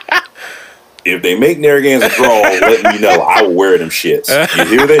 if they make Narragansett draw, let me know. I will wear them shits. You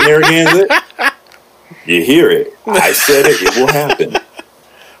hear that, Narragansett? You hear it. I said it. It will happen.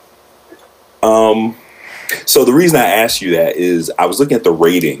 So the reason I asked you that is I was looking at the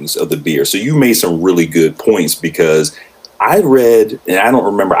ratings of the beer. So you made some really good points, because I read, and I don't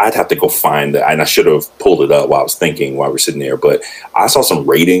remember, I'd have to go find that, and I should have pulled it up while I was thinking, while we're sitting there, but I saw some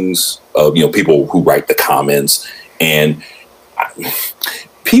ratings of, people who write the comments, and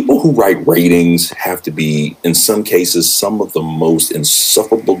people who write ratings have to be, in some cases, some of the most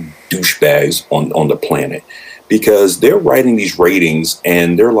insufferable douchebags on the planet, because they're writing these ratings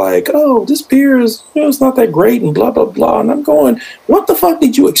and they're like, oh, this beer is, it's not that great and blah, blah, blah. And I'm going, what the fuck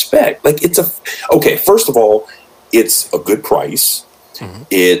did you expect? Like, okay, first of all, it's a good price. Mm-hmm.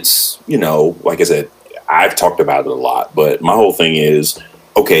 It's, like I said, I've talked about it a lot, but my whole thing is,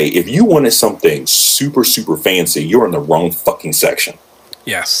 okay, if you wanted something super, super fancy, you're in the wrong fucking section.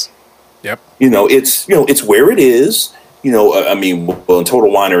 Yes. Yep. It's where it is. In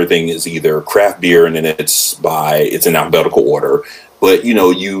Total Wine, everything is either craft beer and then it's in alphabetical order. But,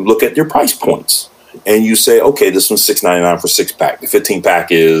 you look at your price points and you say, okay, this one's $6.99 for 6-pack. The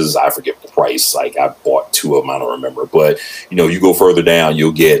 15-pack is, I forget the price. Like, I bought 2 of them, I don't remember. But, you go further down,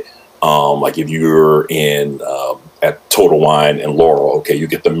 you'll get, like if you're in at Total Wine and Laurel, okay, you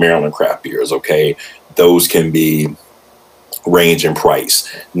get the Maryland craft beers, okay? Those can be range in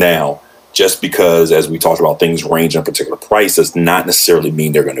price. Now, just because, as we talked about, things range in a particular price does not necessarily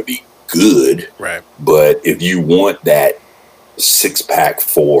mean they're going to be good. Right. But if you want that 6-pack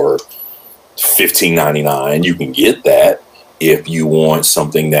for $15.99, you can get that. If you want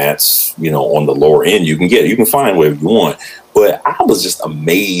something that's, on the lower end, you can get it. You can find whatever you want. But I was just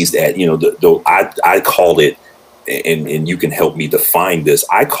amazed at, I called it, and you can help me define this,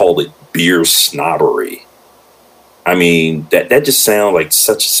 I called it beer snobbery. I mean, that just sounded like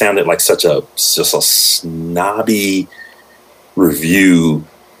such a snobby review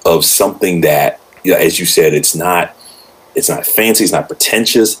of something that, as you said, it's not fancy, it's not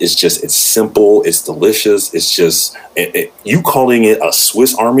pretentious, it's simple, it's delicious, it's just you calling it a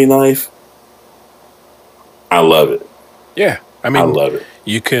Swiss Army knife. I love it. Yeah, I love it.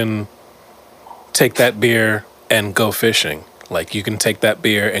 You can take that beer and go fishing. Like, you can take that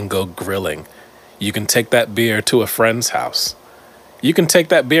beer and go grilling. You can take that beer to a friend's house. You can take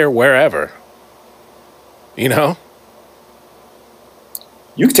that beer wherever. You can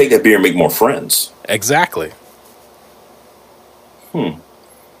take that beer and make more friends. Exactly. Again,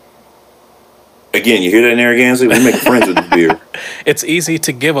 again, you hear that, Narragansett? We make friends with this beer. It's easy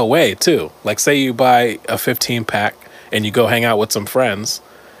to give away too. Like, say you buy a 15 pack and you go hang out with some friends.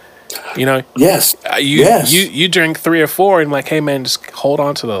 You know, Yes, you drink 3 or 4 and like, hey man, just hold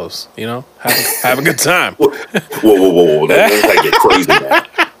on to those. You know, have a good time. Whoa! That's like get crazy now.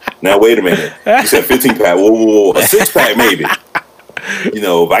 Now wait a minute. You said 15 pack. Whoa! A 6-pack maybe. You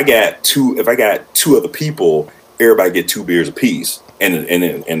know, if I got two other people, everybody get 2 beers apiece, and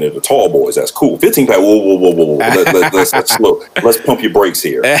the tall boys. That's cool. 15-pack. Whoa! Let's pump your brakes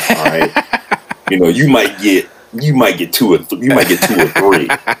here. All right. You know, you might get 2 or 3.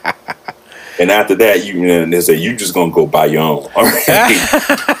 And after that, they say you just gonna go buy your own. All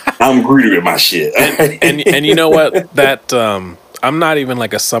right. I'm greedy with my shit. And you know what? That I'm not even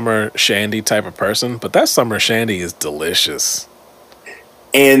like a summer shandy type of person, but that summer shandy is delicious.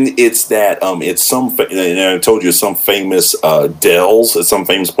 And it's that it's some. And I told you it's some famous Dells. It's some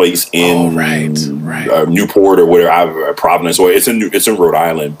famous place in Newport or whatever, Providence, or it's in Rhode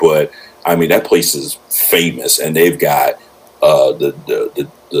Island. But I mean that place is famous, and they've got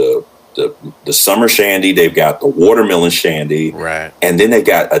the summer shandy, they've got the watermelon shandy, right? And then they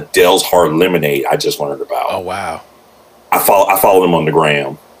got a Dell's Hard Lemonade. I just learned about. Oh wow! I follow them on the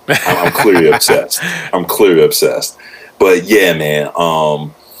gram. I'm clearly obsessed. But yeah, man.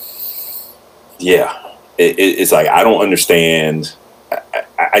 It's like I don't understand.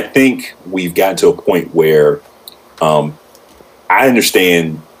 I think we've gotten to a point where I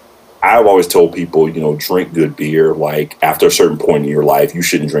understand. I've always told people, drink good beer. Like after a certain point in your life, you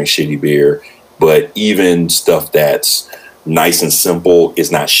shouldn't drink shitty beer. But even stuff that's nice and simple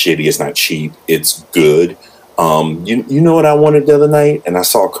is not shitty. It's not cheap. It's good. You know what I wanted the other night? And I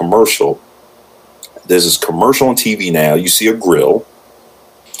saw a commercial. There's this commercial on TV now. You see a grill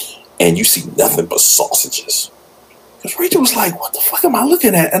and you see nothing but sausages. Because Rachel was like, what the fuck am I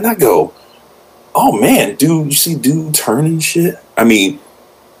looking at? And I go, oh man, dude, you see dude turning shit? I mean,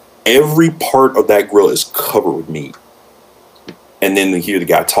 every part of that grill is covered with meat. And then you hear the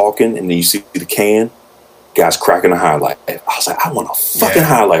guy talking, and then you see the can. Guy's cracking a High Life. I was like, I want a fucking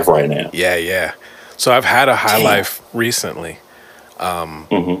High Life right now. Yeah. So I've had a High Life recently.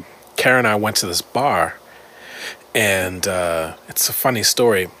 Karen and I went to this bar, and it's a funny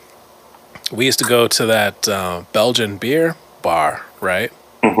story. We used to go to that Belgian beer bar, right?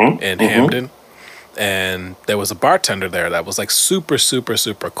 In Hamden. And there was a bartender there that was like super, super,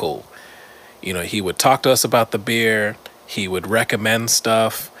 super cool. He would talk to us about the beer. He would recommend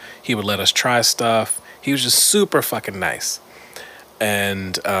stuff. He would let us try stuff. He was just super fucking nice.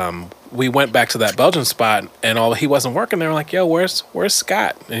 And we went back to that Belgian spot, and he wasn't working there. We're like, yo, where's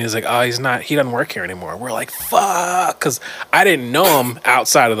Scott? And he's like, oh, he's not. He doesn't work here anymore. We're like, fuck, because I didn't know him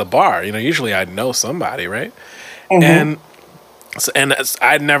outside of the bar. Usually I'd know somebody, right? And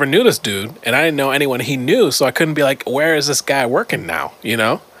I never knew this dude, and I didn't know anyone he knew, so I couldn't be like, where is this guy working now,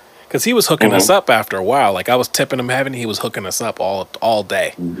 Because he was hooking us up after a while. Like, I was tipping him heavy, he was hooking us up all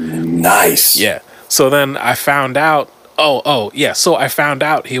day. Nice. Yeah. So then I found out, so I found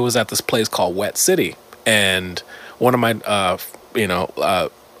out he was at this place called Wet City, and one of my,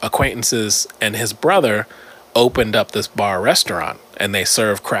 acquaintances and his brother opened up this bar restaurant, and they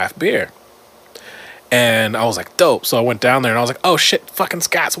serve craft beer. And I was like, dope. So I went down there and I was like, oh shit, fucking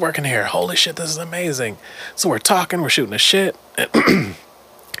Scott's working here. Holy shit, this is amazing. So we're talking, we're shooting the shit.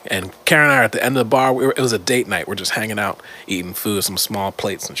 And Karen and I are at the end of the bar. It was a date night. We're just hanging out, eating food, some small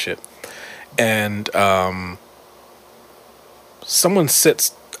plates and shit. And someone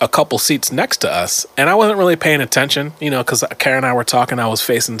sits a couple seats next to us. And I wasn't really paying attention, because Karen and I were talking.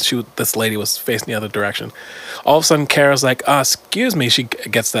 This lady was facing the other direction. All of a sudden, Kara's like, excuse me. She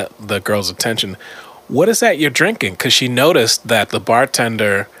gets the girl's attention. What is that you're drinking? Because she noticed that the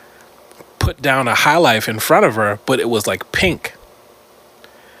bartender put down a High Life in front of her, but it was like pink.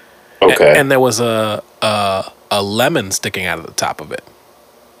 Okay. And there was a lemon sticking out of the top of it.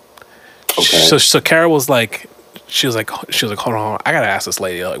 Okay. So Kara was like, hold on, I gotta ask this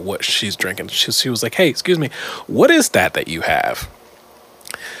lady like what she's drinking. She was like, hey, excuse me, what is that you have?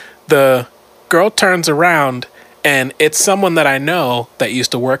 The girl turns around. And it's someone that I know that used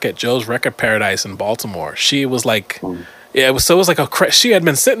to work at Joe's Record Paradise in Baltimore. She was like, she had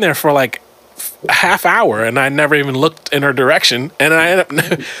been sitting there for like a half hour, and I never even looked in her direction. And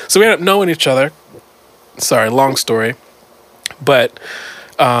so we ended up knowing each other. Sorry, long story, but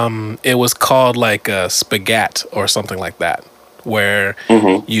it was called like a spaghetti or something like that, where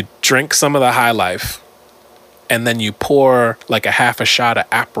you drink some of the High Life, and then you pour like a half a shot of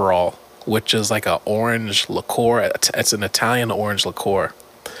Aperol, which is like an orange liqueur. It's an Italian orange liqueur.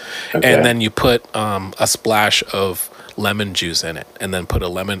 Okay. And then you put a splash of lemon juice in it, and then put a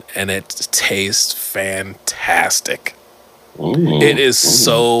lemon, and it tastes fantastic. It is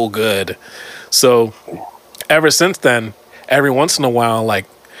so good. So ever since then, every once in a while, like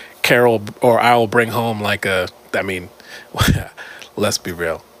Carol or I will bring home like let's be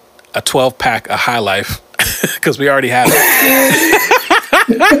real, a 12-pack of High Life because we already have it.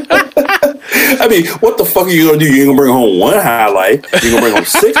 I mean, what the fuck are you gonna do? You ain't gonna bring home one High Life. You're gonna bring home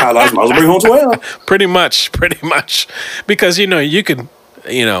 6 High Lives. Might as well bring home 12. Pretty much. Because, you could,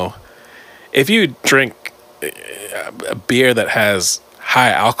 if you drink a beer that has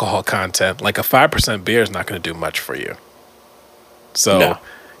high alcohol content, like a 5% beer is not going to do much for you. So,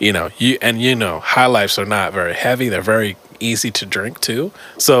 no. High Lifes are not very heavy. They're very easy to drink too.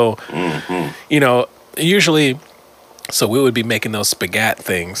 So, usually... So we would be making those spaghetti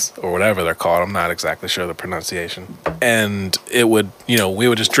things or whatever they're called. I'm not exactly sure the pronunciation. And it would, we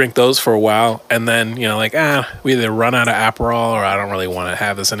would just drink those for a while. And then, we either run out of Aperol or I don't really want to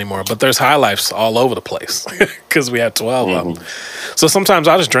have this anymore. But there's High Lifes all over the place because we have 12 of them. So sometimes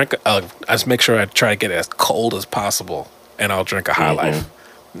I'll just drink, I just make sure I try to get it as cold as possible. And I'll drink a High Life.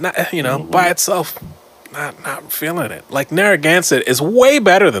 Not, by itself. Not feeling it. Like Narragansett is way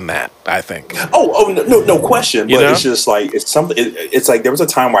better than that, I think. No question. But it's just like it's something. It's like there was a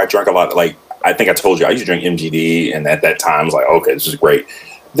time where I drank a lot. Like I think I told you I used to drink MGD, and at that time I was like, okay, this is great.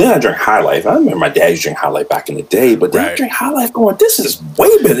 Then I drank High Life. I remember my dad used to drink High Life back in the day, but then I drank High Life going, this is way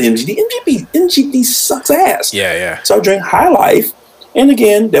better than MGD. MGD sucks ass. Yeah. So I drank High Life, and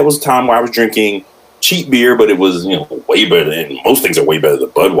again, there was a time where I was drinking cheap beer, but it was, way better than most things are way better than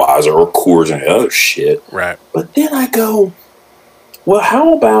Budweiser or Coors and other shit. Right. But then I go, well,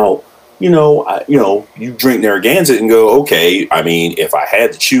 how about, you drink Narragansett and go, okay, I mean, if I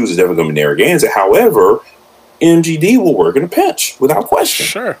had to choose, it's definitely going to be Narragansett. However, MGD will work in a pinch without question.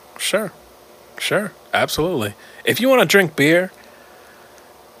 Sure. Absolutely. If you want to drink beer,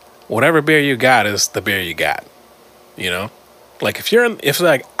 whatever beer you got is the beer you got, Like if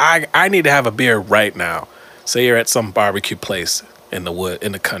I need to have a beer right now, say you're at some barbecue place in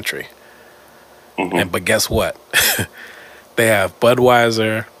the country, but guess what? They have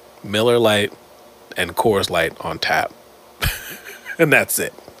Budweiser, Miller Lite, and Coors Light on tap, and that's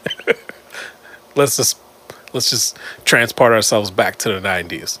it. Let's just transport ourselves back to the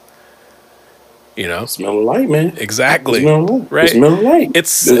 90s. It's Miller Lite, man. Exactly. It's Miller Lite. Right.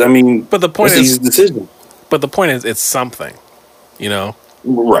 It's Miller Lite. But the point is, decision. But the point is, it's something.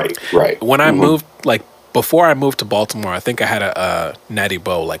 Right. When I moved, before I moved to Baltimore, I think I had a Natty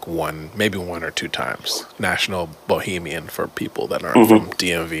Boh maybe one or two times. National Bohemian for people that aren't from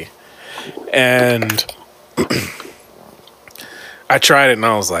DMV. And I tried it and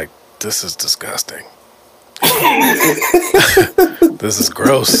I was like, this is disgusting. This is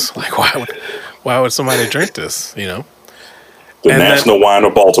gross. Like, why would somebody drink this, The national wine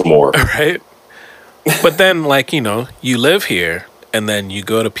of Baltimore. Right? But then, you live here, and then you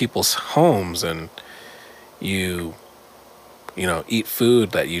go to people's homes, and you eat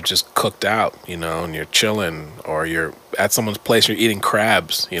food that you just cooked out, and you're chilling, or you're at someone's place, you're eating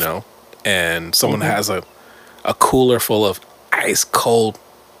crabs, and someone has a cooler full of ice cold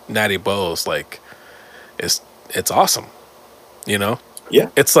Natty Bohs. Like, it's awesome, Yeah.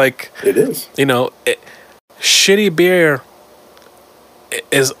 It's like, it is. Shitty beer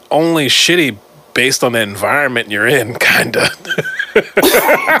is only shitty based on the environment you're in, kind of.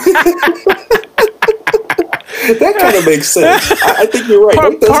 That kind of makes sense. I think you're right.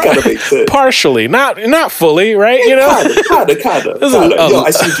 That does kind of make sense. Partially, not fully, right? Kind of.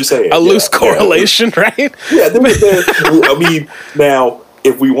 I see what you're saying. A loose correlation, right? Yeah. I mean, now,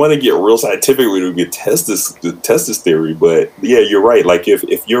 if we want to get real scientific, we could test this theory. But yeah, you're right. Like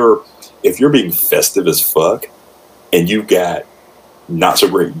if you're being festive as fuck, and you've got not so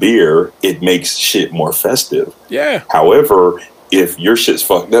great beer, it makes shit more festive. Yeah. However, if your shit's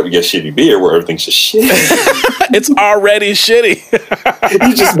fucked up, you get shitty beer where everything's just shitty. It's already shitty.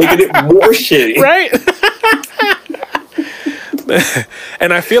 You're just making it more shitty. Right?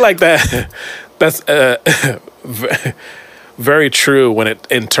 And I feel like that's very true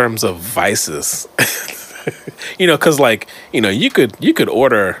in terms of vices. Because you could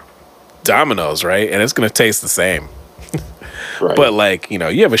order Domino's, right? And it's going to taste the same. Right. But you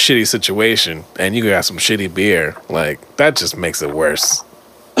have a shitty situation and you got some shitty beer, that just makes it worse.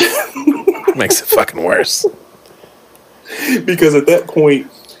 Makes it fucking worse. Because at that point,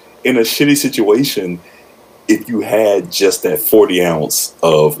 in a shitty situation, if you had just that 40 ounce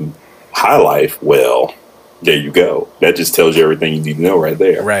of High Life, well, there you go. That just tells you everything you need to know right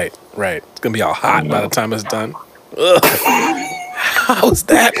there. Right. It's gonna be all hot by the time it's done. Ugh. How's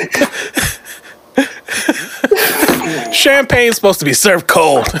that? Champagne's supposed to be served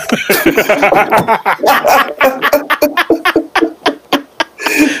cold.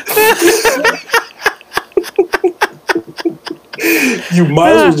 You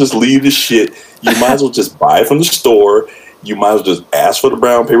might as well just leave the shit. You might as well just buy it from the store. You might as well just ask for the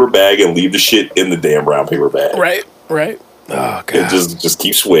brown paper bag and leave the shit in the damn brown paper bag. Right. Oh god. And just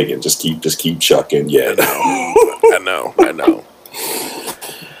keep swigging. Just keep chucking. Yeah. I know.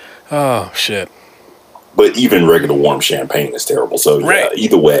 Oh shit. But even regular warm champagne is terrible. So yeah,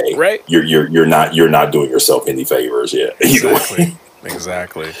 either way, you're not doing yourself any favors. Yeah. Either way.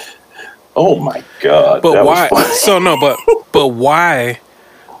 Exactly. Oh my god. But why? So no, but why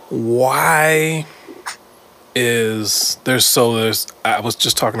is there's I was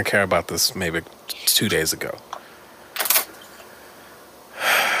just talking to Kara about this maybe 2 days ago.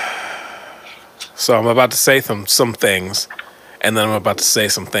 So I'm about to say some things, and then I'm about to say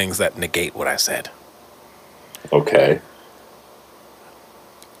some things that negate what I said. Okay.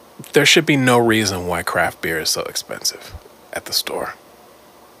 There should be no reason why craft beer is so expensive at the store.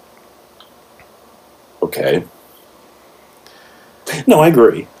 Okay. No, I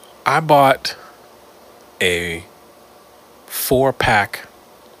agree. I bought a 4-pack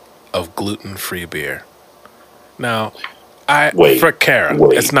of gluten-free beer. Now, for Kara,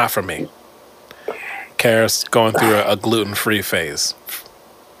 it's not for me. Kara's going through a gluten-free phase.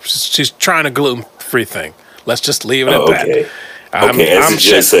 She's trying a gluten-free thing. Let's just leave it at that.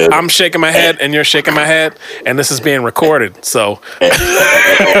 I'm shaking my head, and you're shaking my head, and this is being recorded. So, wait.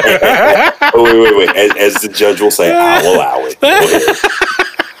 As the judge will say, I'll allow it. Go ahead.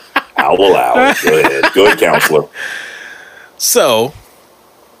 I'll allow it. Go ahead, counselor. So,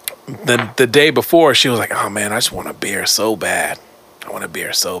 the day before, she was like, "Oh man, I just want a beer so bad.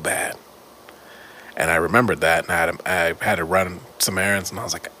 And I remembered that, and I had to run some errands, and I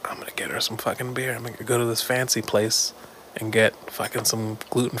was like, I'm gonna get her some fucking beer. I'm gonna go to this fancy place and get fucking some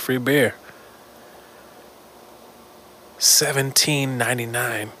gluten-free beer.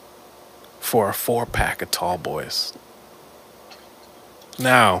 $17.99 for a 4-pack of Tall Boys.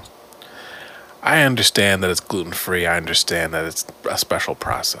 Now, I understand that it's gluten-free. I understand that it's a special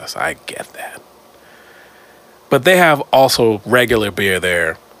process. I get that. But they have also regular beer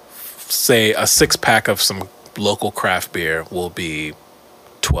there. Say a 6-pack of some local craft beer will be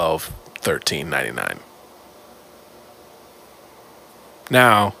 $12, $13.99.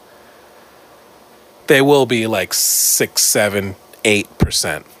 Now, they will be like 6, 7,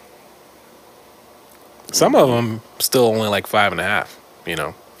 8%. Some of them still only like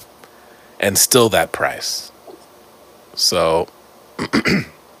 5.5, and still that price. So,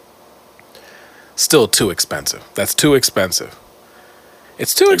 still too expensive. That's too expensive.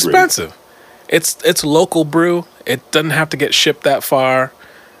 It's too expensive. It's local brew. It doesn't have to get shipped that far.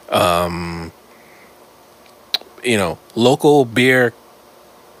 Local beer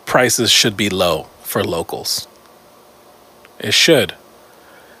prices should be low for locals. It should.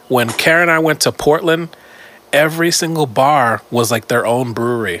 When Karen and I went to Portland, every single bar was like their own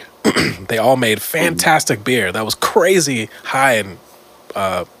brewery. They all made fantastic beer that was crazy high in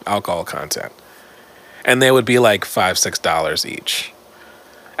alcohol content. And they would be like $5, $6 each.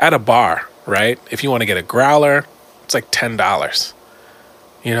 At a bar, right? If you want to get a growler, it's like $10.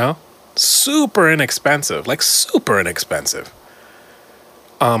 Super inexpensive, super inexpensive.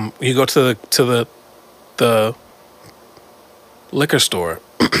 You go to the liquor store,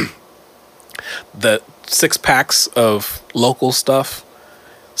 the 6-packs of local stuff,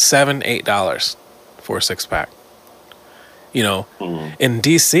 $7, $8 for a 6-pack. In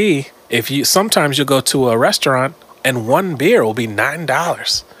DC, sometimes you go to a restaurant and one beer will be $9,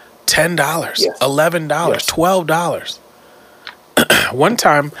 $10, yes. $11, yes. $12. One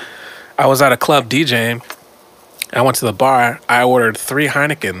time, I was at a club DJing. I went to the bar. I ordered 3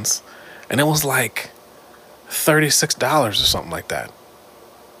 Heinekens, and it was like $36 or something like that.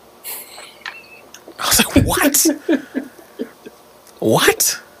 I was like, what?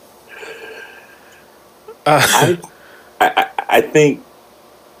 What? I think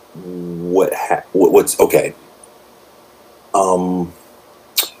what's okay.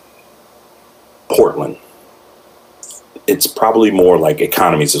 Portland. It's probably more like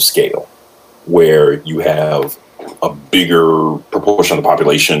economies of scale, where you have a bigger proportion of the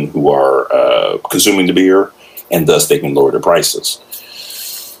population who are consuming the beer, and thus they can lower their prices.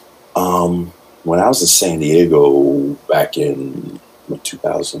 When I was in San Diego back in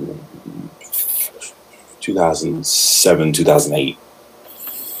 2007, 2008,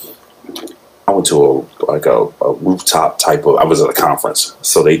 I went to a rooftop type of. I was at a conference,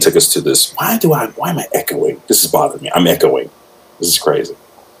 so they took us to this. Why am I echoing? This is bothering me. I'm echoing. This is crazy.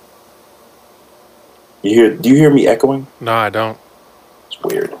 Do you hear me echoing? No, I don't. It's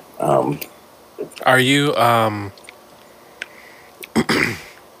weird. Are you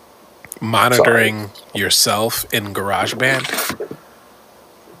monitoring yourself in GarageBand?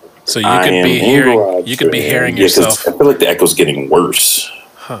 So you I could am be in hearing GarageBand. yourself. I feel like the echo's getting worse.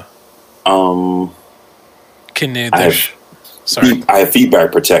 Huh. Can you? I There's, sorry. I have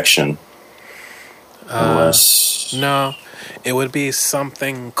feedback protection. Unless No, it would be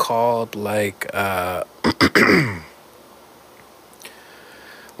something called like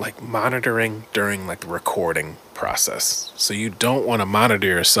like monitoring during like the recording process. So you don't want to monitor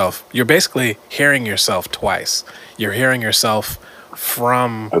yourself. You're basically hearing yourself twice. You're hearing yourself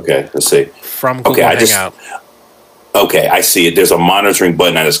from let's see. From Google Hangout. Okay, I see it. There's a monitoring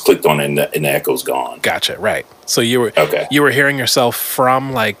button I just clicked on, and the echo's gone. Gotcha. Right. So you were hearing yourself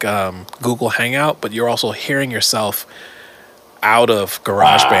from like Google Hangout, but you're also hearing yourself out of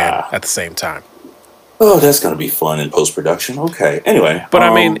GarageBand at the same time. Oh, that's gonna be fun in post production. Okay. Anyway, but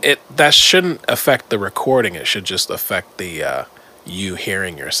I mean, that shouldn't affect the recording. It should just affect the you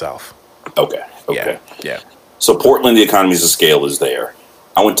hearing yourself. Okay. Yeah. So Portland, the economies of scale is there.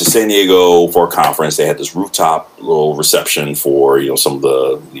 I went to San Diego for a conference. They had this rooftop little reception for some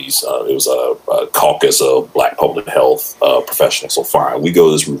of these. It was a caucus of Black public health professionals. So fine, we go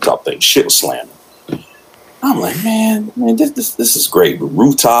to this rooftop thing. Shit was slamming. I'm like, man, this is great. The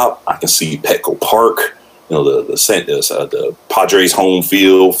rooftop, I can see Petco Park. The Padres home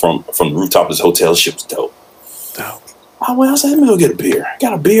field from the rooftop of this hotel. Shit was dope. I went outside. Let me go get a beer. I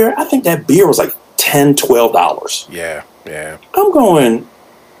got a beer. I think that beer was like $10, $12. Yeah. I'm going,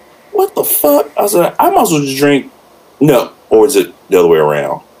 what the fuck? I was like, I might as well just drink. No. Or is it the other way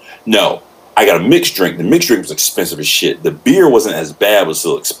around? No. I got a mixed drink. The mixed drink was expensive as shit. The beer wasn't as bad, but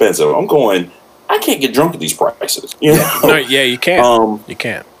still expensive. I'm going, I can't get drunk at these prices. You know? No, yeah, you can't. You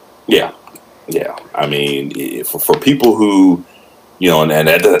can't. Yeah. I mean, for people who, and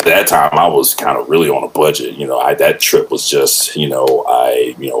at that time I was kind of really on a budget. That trip was just,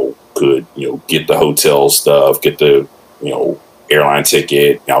 I could, get the hotel stuff, get the, airline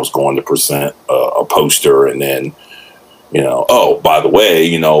ticket. I was going to present a poster, and then, oh, by the way,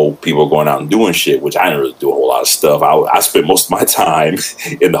 people are going out and doing shit, which I didn't really do a whole lot of stuff. I spent most of my time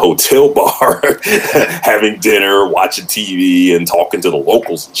in the hotel bar having dinner, watching TV, and talking to the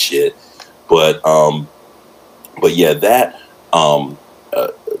locals and shit. But yeah, that,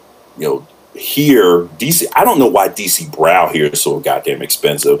 here, DC, I don't know why DC Brow here is so goddamn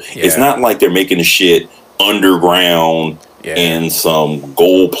expensive. Yeah. It's not like they're making the shit underground in some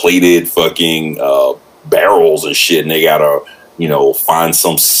gold-plated fucking barrels and shit, and they gotta, find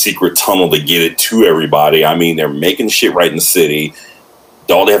some secret tunnel to get it to everybody. I mean, they're making the shit right in the city.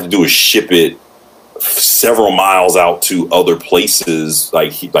 All they have to do is ship it several miles out to other places,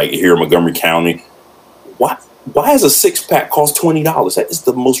 like here in Montgomery County. Why does a 6-pack cost $20? That is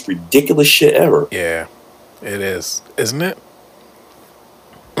the most ridiculous shit ever. Yeah, it is, isn't it?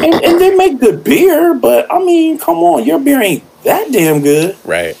 And they make good beer, but I mean, come on, your beer ain't that damn good.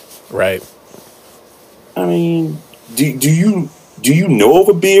 Right. I mean, do you know of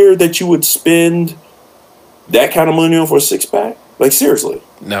a beer that you would spend that kind of money on for a 6-pack? Like, seriously?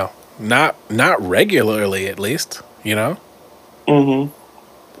 No, not regularly, at least. Mm-hmm.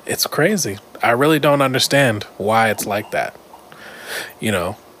 It's crazy. I really don't understand why it's like that.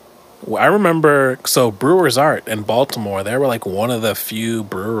 I remember, Brewers Art in Baltimore, they were like one of the few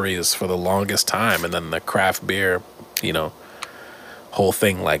breweries for the longest time. And then the craft beer, whole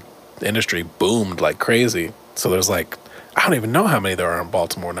thing, like industry boomed like crazy. So there's like, I don't even know how many there are in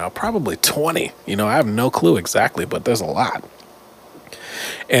Baltimore now. Probably 20. I have no clue exactly, but there's a lot.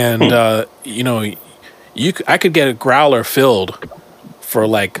 And, I could get a growler filled for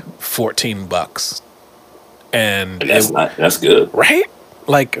like $14, and that's good, right?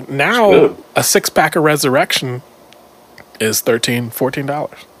 Like now, a 6-pack of Resurrection is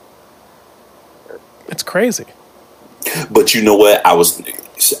 $13-14. It's crazy. But you know what? I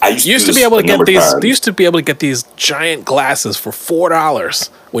used to be able to get these. They used to be able to get these giant glasses for $4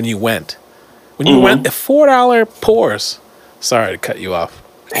 when you went. Went, $4 pours. Sorry to cut you off.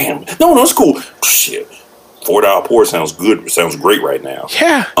 Damn. No, it's cool. Shit. $4 pour sounds good. Sounds great right now.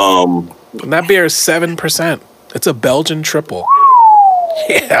 Yeah. And that beer is 7%. It's a Belgian triple.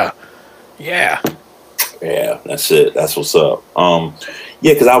 Yeah. That's it. That's what's up.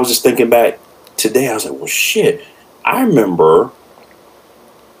 Because I was just thinking back today. I was like, well, shit. I remember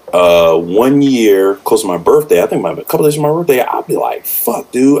 1 year, close to my birthday. I think a couple days from my birthday. I'd be like,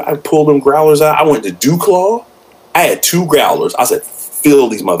 fuck, dude. I pulled them growlers out. I went to Dew Claw. I had 2 growlers. I said, fill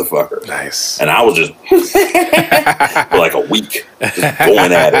these motherfuckers. Nice. And I was just for like a week just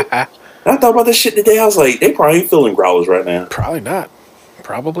going at it. And I thought about this shit today. I was like, they probably ain't filling growlers right now. Probably not.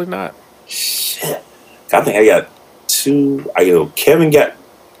 Probably not. Shit. I think I got two.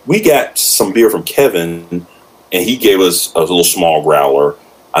 We got some beer from Kevin, and he gave us a little small growler.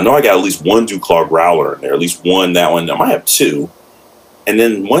 I know I got at least one DuClaw growler in there, at least one, that one. I might have two. And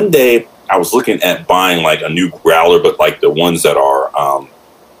then one day I was looking at buying like a new growler, but like the ones that are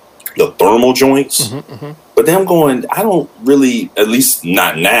the thermal joints. But then I'm going, I don't really, at least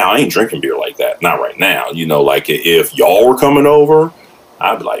not now. I ain't drinking beer like that. Not right now. You know, like if y'all were coming over,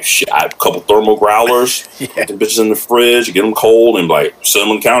 I'd be like, shit, I have a couple thermal growlers, put them bitches in the fridge, get them cold, and like, sit them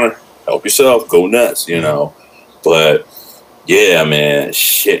on the counter, help yourself, go nuts, you know. But yeah, man,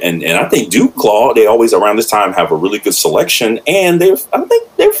 shit. And I think DuClaw, they always around this time have a really good selection. And I think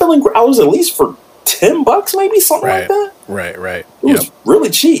they're filling growlers at least for $10, maybe something like that. Right. It was really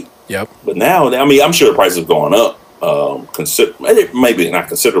cheap. Yep. But now, I mean, I'm sure the prices have gone up. Maybe not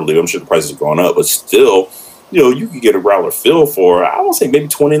considerably. I'm sure the prices have gone up, but still, you know, you could get a growler fill for, I would say maybe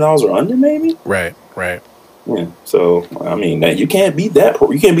 $20 or under, maybe. Right. Yeah. So I mean, you can't beat that.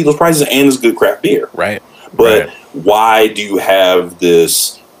 You can't beat those prices, and it's good craft beer. Right. But why do you have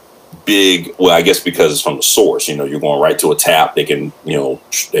this big? Well, I guess because it's from the source. You know, you're going right to a tap. They can, you know,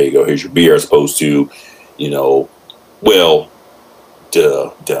 there you go. Here's your beer, as opposed to, you know, well,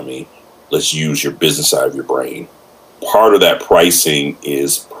 duh, dummy. Let's use your business side of your brain. Part of that pricing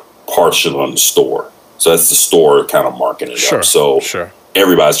is partial on the store. So that's the store kind of marking it up. So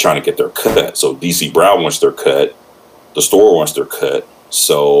everybody's trying to get their cut. So DC Brown wants their cut. The store wants their cut.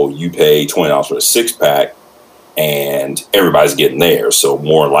 So you pay $20 for a 6-pack, and everybody's getting theirs. So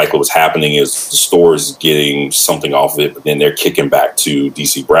more likely what's happening is the store is getting something off of it, but then they're kicking back to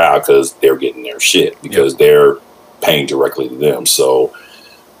DC Brown because they're getting their shit because they're paying directly to them. So,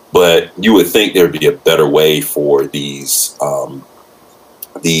 but you would think there'd be a better way for these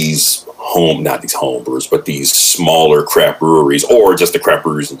homebrewers, but these smaller craft breweries, or just the craft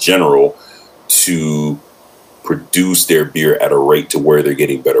breweries in general, to produce their beer at a rate to where they're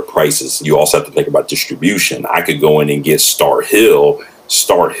getting better prices. You also have to think about distribution. I could go in and get Star Hill.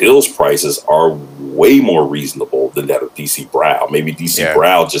 Star Hill's prices are way more reasonable than that of DC Brow. Maybe DC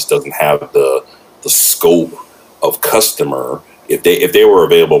Brow just doesn't have the scope of customer. If they were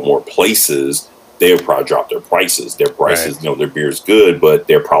available more places, they would probably drop their prices. Their prices, you know, their beer is good, but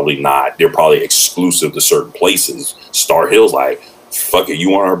they're probably not. They're probably exclusive to certain places. Star Hill's like, fuck it, you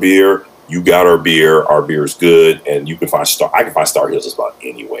want our beer? You got our beer. Our beer is good, and you can find I can find Star Hills just about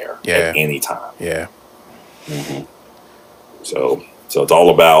anywhere at any time. Yeah. So it's all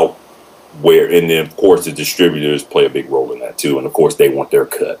about where, and then of course the distributors play a big role in that too, and of course they want their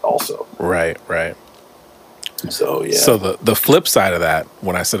cut also. Right. So yeah. So the flip side of that,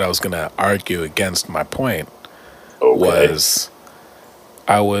 when I said I was going to argue against my point, was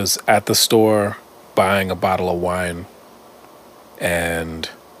I was at the store buying a bottle of wine, and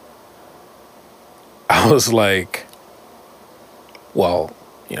I was like, well,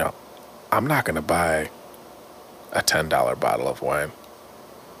 you know, I'm not going to buy a $10 bottle of wine.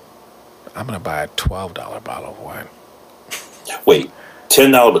 I'm going to buy a $12 bottle of wine. Wait,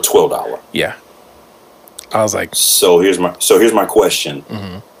 $10 but $12? Yeah. I was like, so here's my question.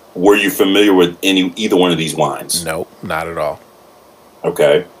 Were you familiar with either one of these wines? Nope, not at all.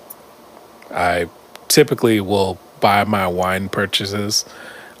 Okay. I typically will buy my wine purchases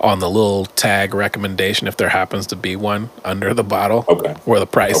on the little tag recommendation, if there happens to be one under the bottle, where the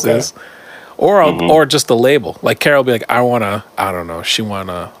price is, or just the label. Like Carol will be like, she want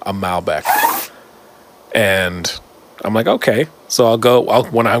a Malbec, and I'm like, okay, so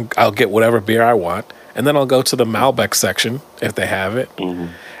I'll get whatever beer I want, and then I'll go to the Malbec section if they have it, and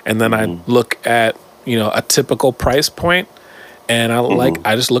then I look at, you know, a typical price point, and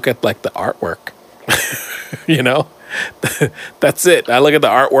I just look at like the artwork, you know. That's it. I look at the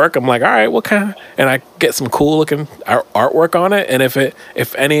artwork. I'm like, all right, what kind of, and I get some cool looking artwork on it. And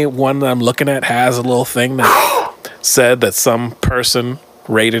if any one that I'm looking at has a little thing that said that some person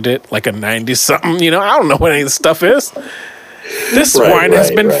rated it like a 90 something, you know, I don't know what any of this stuff is. This wine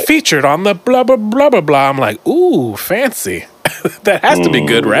has been featured on the blah blah blah blah blah. I'm like, ooh, fancy. That has to be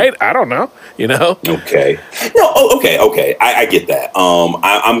good, right? I don't know, you know. Okay. No. Okay. I get that.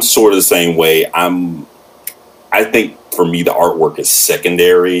 I'm sort of the same way. I think for me, the artwork is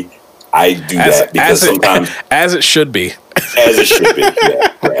secondary. I do that because sometimes... As it should be. As it should be,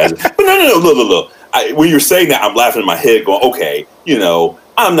 yeah. But no, look. When you're saying that, I'm laughing in my head going, okay, you know,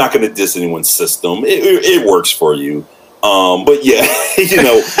 I'm not going to diss anyone's system. It works for you. But yeah, you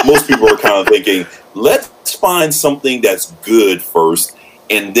know, most people are kind of thinking, let's find something that's good first,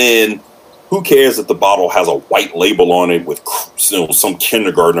 and then who cares if the bottle has a white label on it with some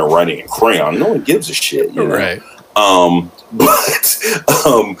kindergartner writing in crayon? No one gives a shit, you know. Right.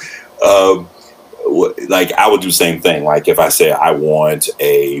 Like I would do the same thing. Like if I say I want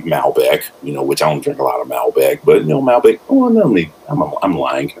a Malbec, you know, which I don't drink a lot of Malbec, but you know, Malbec. Oh, no, I'm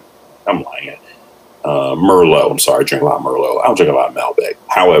lying. Merlot. I'm sorry, I drink a lot of Merlot. I don't drink a lot of Malbec.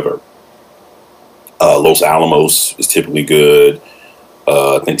 However, Los Alamos is typically good.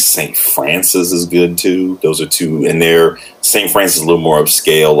 I think St. Francis is good too. Those are two. And there, St. Francis is a little more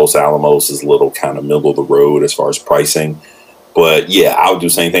upscale. Los Alamos is a little kind of middle of the road as far as pricing. But yeah, I would do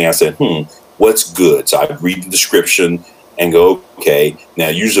the same thing. I said, what's good? So I'd read the description and go, okay. Now,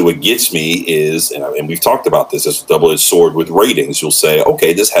 usually what gets me is, and we've talked about this, it's a double-edged sword with ratings. You'll say,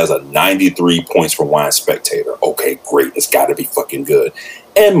 okay, this has a 93 points from Wine Spectator. Okay, great. It's got to be fucking good.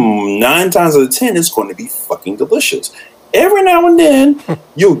 And 9 times out of 10, it's going to be fucking delicious. Every now and then,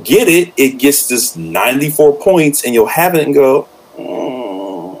 you'll get it. It gets this 94 points, and you'll have it and go,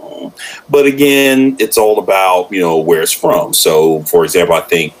 But again, it's all about, you know, where it's from. So, for example, I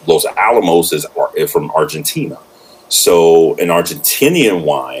think Los Alamos is from Argentina. So an Argentinian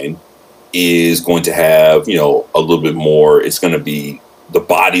wine is going to have, you know, a little bit more. It's going to be, the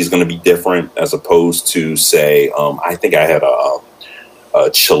body's going to be different as opposed to, say, I think I had a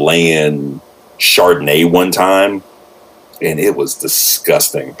Chilean Chardonnay one time, and it was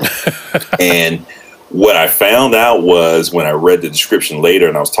disgusting. And what I found out was when I read the description later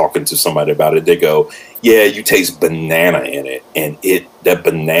and I was talking to somebody about it, they go, yeah, you taste banana in it. And that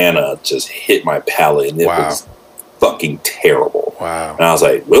banana just hit my palate, and it was fucking terrible. Wow. And I was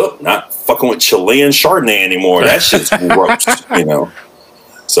like, well, not fucking with Chilean Chardonnay anymore. That shit's gross, you know.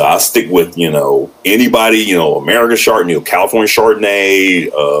 So I stick with, you know, anybody, you know, American Chardonnay, California Chardonnay,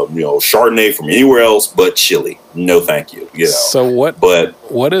 you know, Chardonnay from anywhere else but Chile. No, thank you. You know. So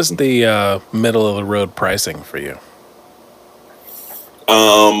what is the middle of the road pricing for you?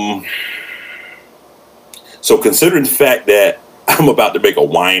 So considering the fact that I'm about to make a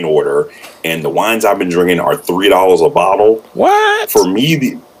wine order and the wines I've been drinking are $3 a bottle. What? For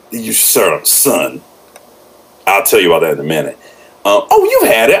me, son, I'll tell you about that in a minute. You've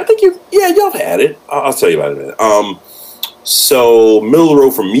had it. I think y'all have had it. I'll tell you about it in a minute. So middle of the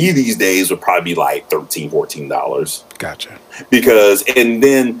road for me these days would probably be like $13, $14. Gotcha. Because, and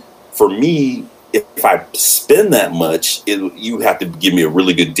then for me, if I spend that much, you have to give me a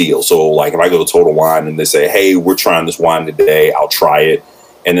really good deal. So like if I go to Total Wine and they say, hey, we're trying this wine today, I'll try it.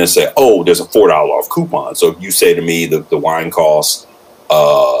 And then say, oh, there's a $4 off coupon. So if you say to me the wine costs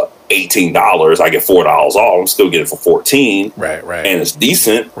 $18, I get $4 off. I'm still getting it for $14. Right. And it's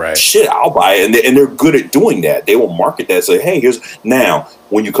decent. Right. Shit, I'll buy it. And they're good at doing that. They will market that. Say, hey, now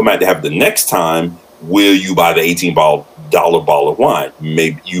when you come out to have it the next time, will you buy the $18 bottle of wine?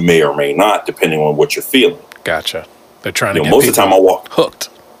 Maybe you may or may not, depending on what you're feeling. Gotcha. They're trying to get most of the time I walk hooked.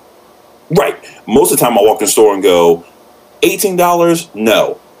 Right. Most of the time I walk in the store and go, $18?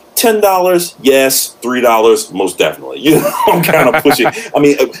 No. $10? Yes. $3? Most definitely. You know, I'm kind of pushing. I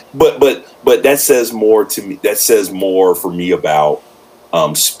mean, but that says more to me. That says more for me about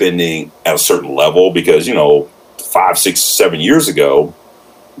spending at a certain level because, you know, 5, 6, 7 years ago,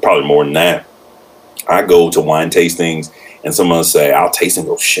 probably more than that, I go to wine tastings and someone will say, I'll taste and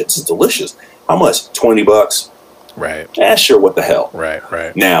go, shit, this is delicious. How much? $20? Right. Yeah, sure. What the hell?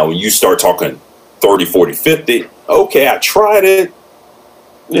 Right. Now, when you start talking 30, 40, 50, okay, I tried it.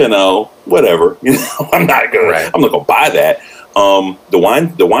 You know, whatever. You know, I'm not gonna buy that. The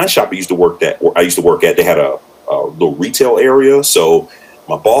wine shop I used to work at, they had a little retail area. So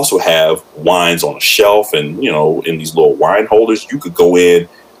my boss would have wines on a shelf, and you know, in these little wine holders, you could go in.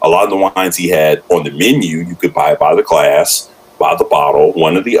 A lot of the wines he had on the menu, you could buy by the glass, by the bottle,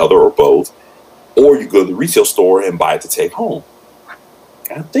 one or the other or both, or you go to the retail store and buy it to take home.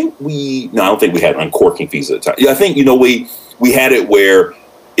 I don't think we had uncorking fees at the time. Yeah, I think, you know, we had it where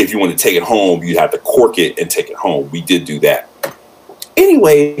if you want to take it home, you'd have to cork it and take it home. We did do that.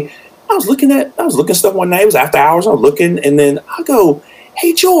 Anyway, I was looking stuff one night. It was after hours. I was looking, and then I go,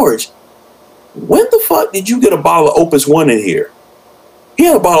 hey, George, when the fuck did you get a bottle of Opus One in here? He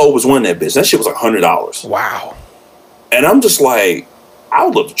had a bottle of Opus One in that bitch. That shit was like $100. Wow. And I'm just like, I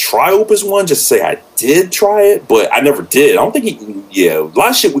would love to try Opus One, just to say I did try it, but I never did. I don't think a lot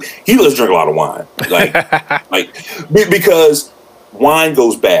of shit. He does drink a lot of wine. Because wine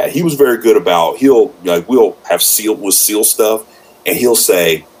goes bad. He was very good about, we'll have seal stuff, and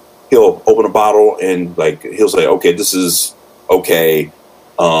he'll open a bottle and he'll say, okay, this is okay.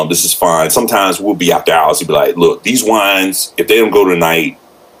 This is fine. Sometimes we'll be after hours. He'll be like, look, these wines, if they don't go tonight,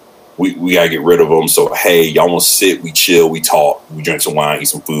 we gotta get rid of them. So hey, y'all want to sit? We chill, we talk, we drink some wine, eat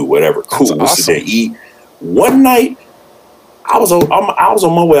some food, whatever. Cool. That's We'll awesome. sit there and eat. One night, I was on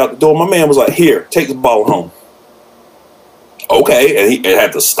my way out the door. My man was like, "Here, take the bottle home." Okay, and he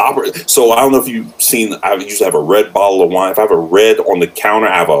had to stop it. So I don't know if you've seen. I used to have a red bottle of wine. If I have a red on the counter,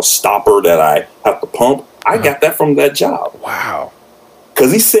 I have a stopper that I have to pump. I got that from that job. Wow.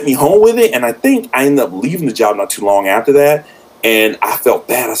 Because he sent me home with it, and I think I ended up leaving the job not too long after that. And I felt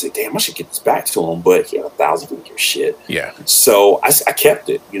bad. I said, "Damn, I should get this back to him." But he had 1,000 of shit. Yeah. So I kept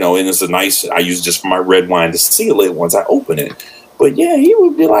it, and it's a nice. I use it just for my red wine to seal it once I open it. But yeah, he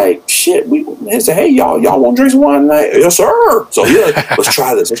would be like, "Shit," he said, "Hey, y'all want to drink some wine tonight?" "Yes, sir." So yeah, let's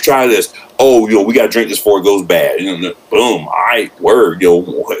try this. Let's try this. Oh, we got to drink this before it goes bad. Boom. All right, word.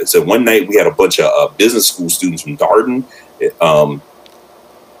 So one night we had a bunch of business school students from Darden.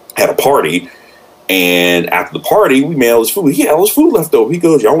 Had a party, and after the party, we made all this food. He had all his food left over. He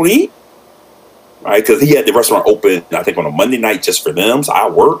goes, "Y'all want to eat?" Right? Because he had the restaurant open, I think, on a Monday night just for them. So I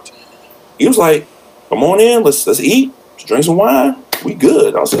worked. He was like, "Come on in. Let's eat. Let's drink some wine. We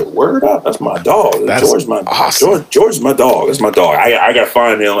good." I said, "Word up. That's my dog. That's George's my awesome. George's my dog. That's my dog. I got to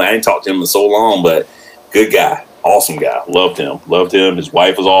find him. I ain't talked to him in so long, but good guy. Awesome guy. Loved him. His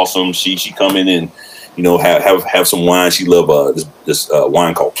wife was awesome. She come in and have some wine. She loved this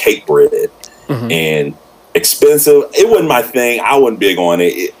wine called Cake Bread, and expensive. It wasn't my thing. I wasn't big on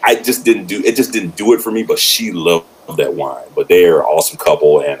it. It just didn't do it for me. But she loved that wine. But they're an awesome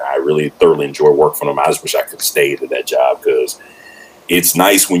couple, and I really thoroughly enjoy working for them. I just wish I could stay at that job because it's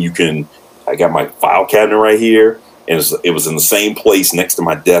nice when you can. I got my file cabinet right here, and it was in the same place next to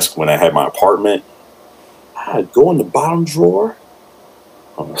my desk when I had my apartment. I'd go in the bottom drawer.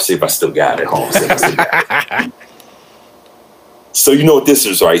 Let's see if I still got it. So you know what this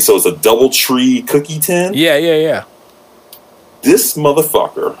is, right? So it's a DoubleTree cookie tin. Yeah. This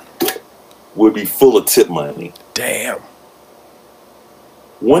motherfucker would be full of tip money. Damn.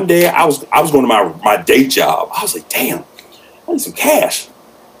 One day I was going to my day job. I was like, "Damn, I need some cash."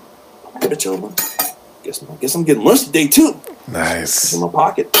 Bitch, guess I'm getting lunch today too. Nice. It's in my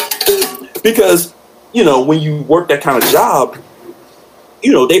pocket. Because when you work that kind of job,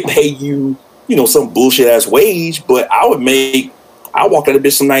 they pay you, some bullshit ass wage, but I walk out of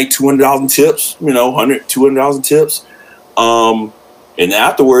bitch some night, $200 in tips, $200 in tips. And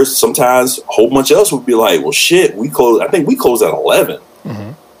afterwards, sometimes a whole bunch of us would be like, "Well, shit, I think we close at 11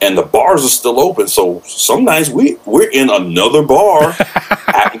 and the bars are still open." So some nights we're in another bar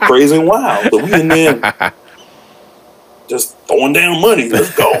acting crazy and wild. So we in there just throwing down money.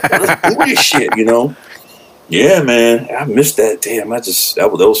 Let's go. Let's do this shit, Yeah, man, I missed that. Damn,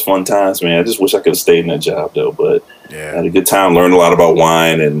 that was fun times, man. I just wish I could have stayed in that job though. But I had a good time, learned a lot about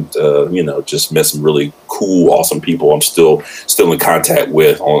wine, and just met some really cool, awesome people. I'm still in contact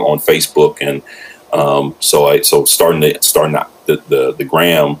with on Facebook, and so starting the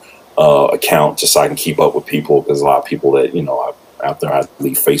Gram account just so I can keep up with people, because a lot of people that after I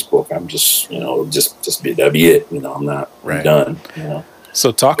leave Facebook, I'm just that'd be it. I'm not done.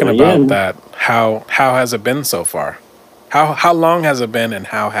 So talking about that, how has it been so far? How long has it been, and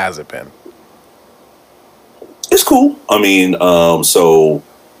how has it been? It's cool. I mean,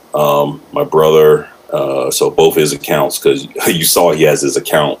 my brother, so both his accounts, because you saw he has his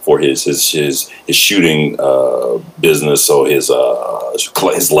account for his shooting business, so his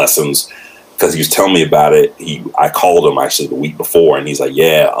lessons. Because he was telling me about it. I called him actually the week before, and he's like,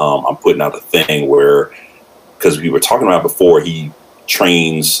 "Yeah, I'm putting out a thing where," because we were talking about before, he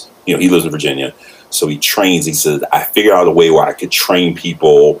trains, he lives in Virginia, so he trains. He said, "I figured out a way where I could train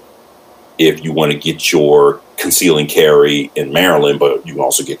people if you want to get your conceal and carry in Maryland, but you can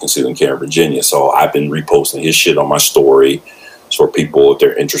also get conceal and carry in Virginia." So I've been reposting his shit on my story. So for people, if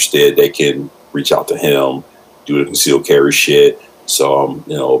they're interested, they can reach out to him, do the conceal carry shit. So,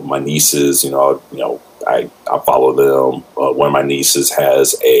 my nieces, I follow them. One of my nieces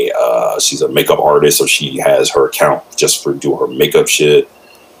has she's a makeup artist, so she has her account just for doing her makeup shit.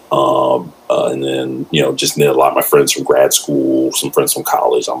 And then, just a lot of my friends from grad school, some friends from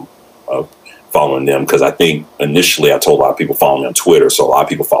college, I'm following them because I think initially I told a lot of people follow me on Twitter. So a lot of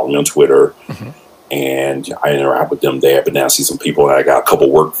people follow me on Twitter, and I interact with them there. But now I see some people, and I got a couple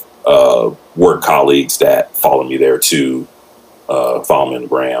work colleagues that follow me there too. Follow me on the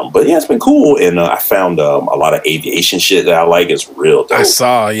gram. But yeah, it's been cool. And I found a lot of aviation shit that I like. It's real dope. I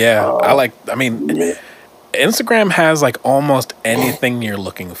saw, Instagram has like almost anything you're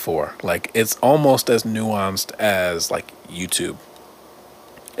looking for. Like it's almost as nuanced as like YouTube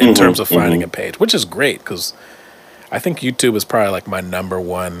in terms of finding a page, which is great because I think YouTube is probably like my number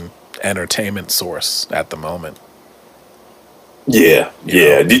one entertainment source at the moment. Yeah,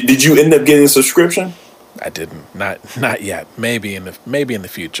 yeah. Did you end up getting a subscription? I didn't. Not yet. Maybe in the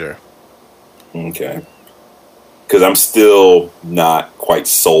future. Okay. Because I'm still not quite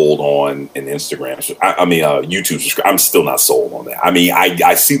sold on an Instagram. I mean, YouTube. I'm still not sold on that. I mean,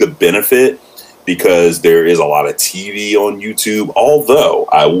 I see the benefit because there is a lot of TV on YouTube. Although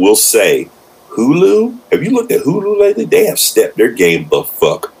I will say, Hulu. Have you looked at Hulu lately? They have stepped their game the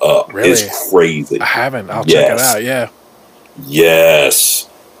fuck up. Really? It's crazy. I haven't. I'll check it out. Yeah. Yes.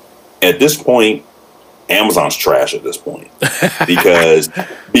 At this point, Amazon's trash at this point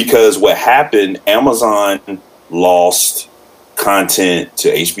because what happened, Amazon lost content to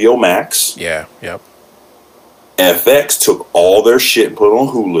HBO Max. Yeah. Yep. FX took all their shit and put it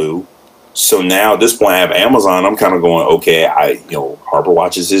on Hulu. So now at this point I have Amazon. I'm kind of going, okay, Harper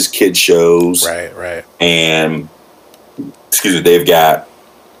watches his kid shows. Right. And they've got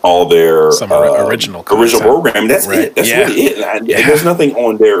all their original programming. That's it. That's really it. And there's nothing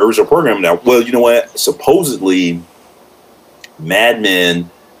on their original programming now. Well, you know what? Supposedly, Mad Men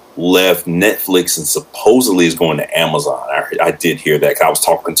left Netflix and supposedly is going to Amazon. I did hear that. 'Cause I was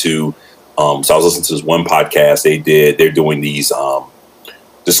talking to, so I was listening to this one podcast they're doing these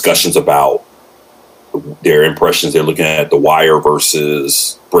discussions about their impressions. They're looking at The Wire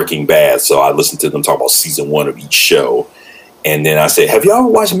versus Breaking Bad. So I listened to them talk about season 1 of each show. And then I said, have y'all ever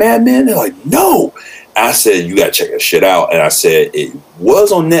watched Mad Men? They're like, no. I said, you got to check that shit out. And I said, it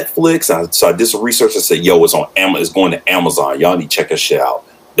was on Netflix. So I did some research. I said, yo, it's on Amazon. It's going to Amazon. Y'all need to check that shit out.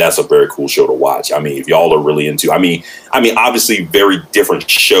 That's a very cool show to watch. I mean, if y'all are really into, I mean, obviously very different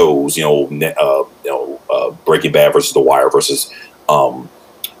shows, Breaking Bad versus The Wire versus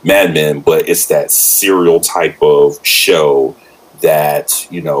Mad Men, but it's that serial type of show that,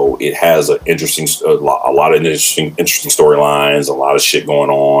 it has a lot of interesting storylines, a lot of shit going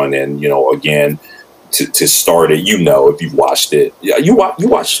on. And, again, to start it, if you've watched it, you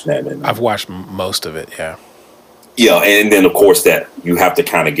watched Mad Men. I've watched most of it. Yeah. Yeah. And then of course that you have to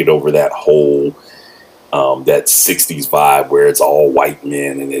kind of get over that whole, that 60s vibe where it's all white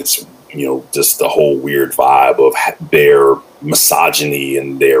men and it's, just the whole weird vibe of their misogyny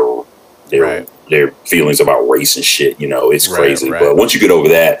and their feelings about race and shit. It's crazy. Right. But once you get over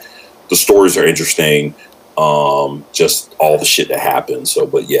that, the stories are interesting. Just all the shit that happens. So,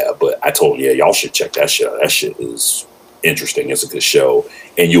 but I told him, y'all should check that shit out. That shit is interesting. It's a good show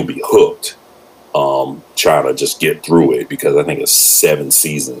and you'll be hooked. Trying to just get through it because I think it's 7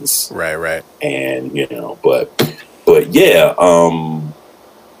 seasons. Right. And,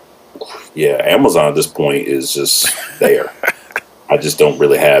 Amazon at this point is just there. I just don't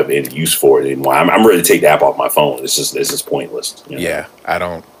really have any use for it anymore. I'm ready to take the app off my phone. It's just pointless. Yeah, I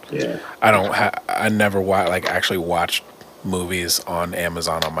don't. Yeah, I never actually watched movies on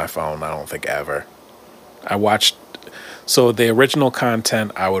Amazon on my phone. I don't think ever. I watched. So the original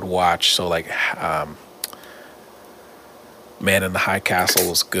content I would watch. So Man in the High Castle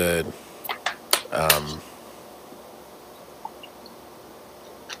was good.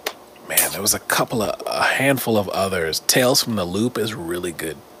 There was a handful of others. Tales from the Loop is really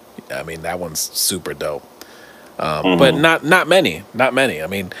good. I mean, that one's super dope. But not many. I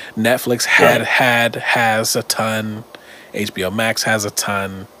mean, Netflix has a ton. HBO Max has a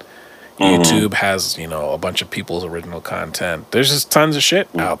ton. YouTube has, a bunch of people's original content. There's just tons of shit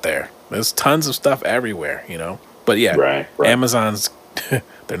out there. There's tons of stuff everywhere, But yeah, right. Amazon's,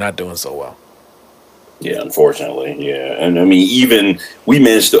 they're not doing so well. Yeah, unfortunately. Yeah. And I mean, even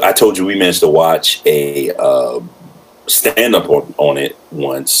I told you we managed to watch a stand-up on it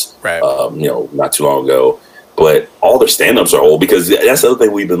once, right. Not too long ago. But all their stand-ups are old because that's the other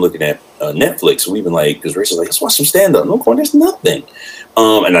thing we've been looking at Netflix. We've been because Rachel's like, let's watch some stand-up. And I'm going, there's nothing.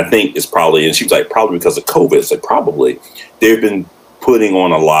 And I think it's probably, and she was like, probably because of COVID. It's like, probably. They've been putting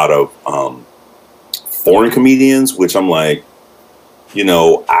on a lot of foreign comedians, which I'm like,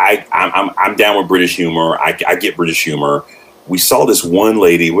 I'm down with British humor. I get British humor. We saw this one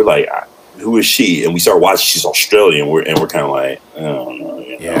lady. We're like, who is she? And we started watching. She's Australian. We're kind of like, I don't know.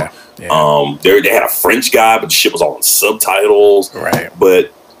 Yeah. They had a French guy, but the shit was all in subtitles. Right.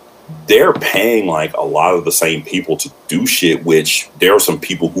 But they're paying like a lot of the same people to do shit, which there are some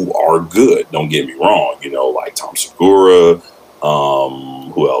people who are good. Don't get me wrong. Like Tom Segura.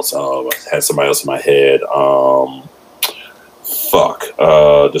 Who else? I had somebody else in my head. There's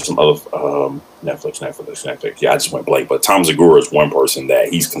some other Netflix. Yeah, I just went blank. But Tom Segura is one person that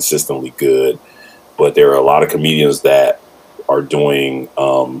he's consistently good. But there are a lot of comedians that are doing, they're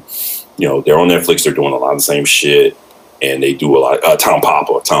on Netflix. They're doing a lot of the same shit, and they do a lot. Tom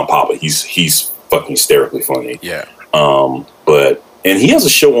Papa, he's fucking hysterically funny. Yeah. And he has a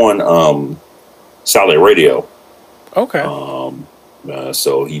show on satellite radio. Okay.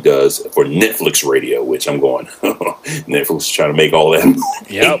 So he does for Netflix radio, which I'm going. Netflix is trying to make all that money.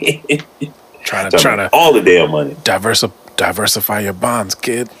 Yep. Trying to make all the damn money. Diversify your bonds,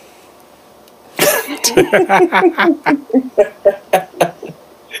 kid.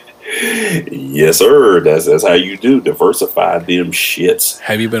 Yes, sir. That's how you do diversify them shits.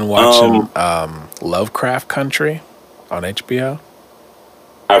 Have you been watching Lovecraft Country on HBO?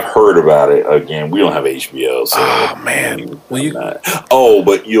 I've heard about it. Again, we don't have HBO, so man. But you know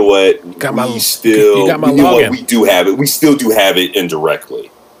what? You got my login. We do have it. We still do have it indirectly.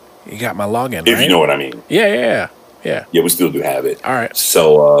 You got my login, if right? you know what I mean. Yeah. Yeah, we still do have it. All right.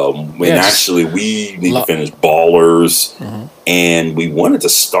 So, actually, we need to finish Ballers, and we wanted to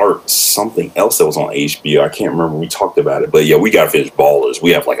start something else that was on HBO. I can't remember. We talked about it, but yeah, we got to finish Ballers.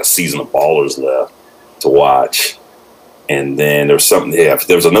 We have like a season of Ballers left to watch, and then there's something. Yeah,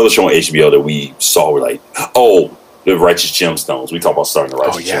 there was another show on HBO that we saw. We're like, the Righteous Gemstones. We talked about starting the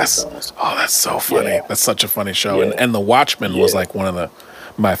Righteous Gemstones. Oh, that's so funny. Yeah. That's such a funny show. Yeah. And The Watchmen was like one of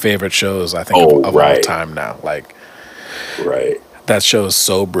my favorite shows. I think of all time now. Like. Right. That show is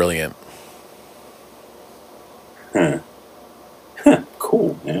so brilliant.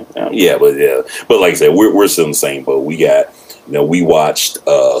 Cool, man. But like I said, we're still in the same boat. We got, we watched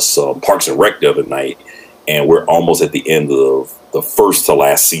some Parks and Rec the other night, and we're almost at the end of the first to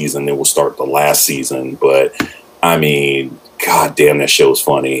last season. Then we'll start the last season. But I mean, god damn, that show is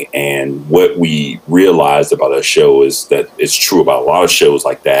funny. And what we realized about that show is that it's true about a lot of shows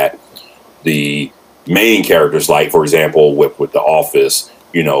like that. The main characters, like for example with The Office,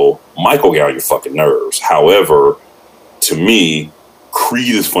 Michael get on your fucking nerves. However, to me,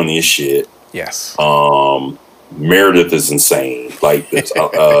 Creed is funny as shit. Yes. Meredith is insane. Like this,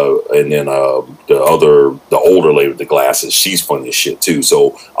 and then the older lady with the glasses, she's funny as shit too.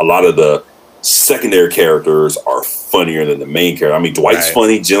 So a lot of the secondary characters are funnier than the main character. I mean, Dwight's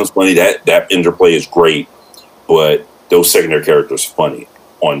funny, Jim's funny. That interplay is great, but those secondary characters are funny.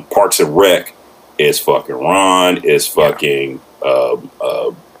 On Parks and Rec, it's fucking Ron. It's fucking I'm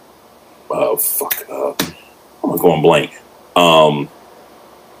going blank.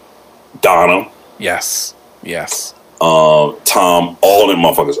 Donna. Yes. Tom. All them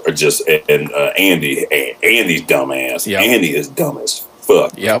motherfuckers are just and Andy. Andy's dumbass. Yep. Andy is dumb as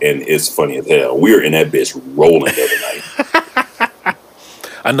fuck. Yep. And it's funny as hell. We were in that bitch rolling the other night.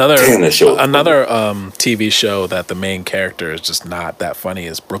 Another TV show that the main character is just not that funny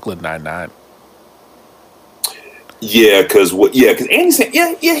is Brooklyn Nine-Nine. Yeah, because Andy's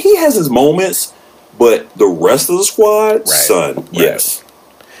saying, he has his moments, but the rest of the squad, yes.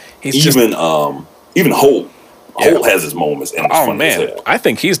 He's even Holt. Holt has his moments, and it's funny as hell. I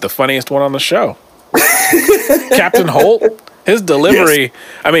think he's the funniest one on the show. Captain Holt, his delivery. Yes.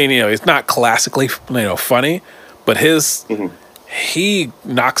 I mean, it's not classically funny, but he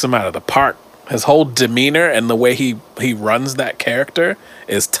knocks him out of the park. His whole demeanor and the way he runs that character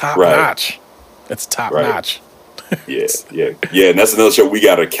is top notch. It's top notch. Yeah, and that's another show we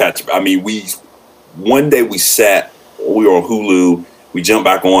gotta catch. I mean, one day we were on Hulu, we jumped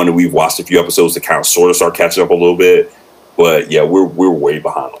back on and we've watched a few episodes to kind of sort of start catching up a little bit. But yeah, we're way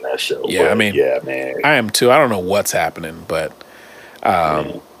behind on that show. Yeah, but, man. I am too. I don't know what's happening, but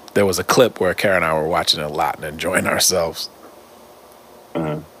there was a clip where Kara and I were watching it a lot and enjoying ourselves.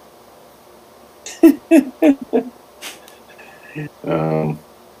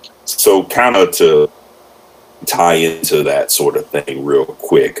 So kind of to tie into that sort of thing real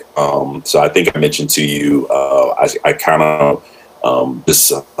quick. So I think I mentioned to you, I kind of,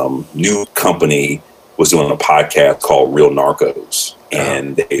 this new company was doing a podcast called Real Narcos,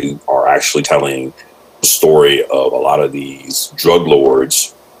 and they are actually telling the story of a lot of these drug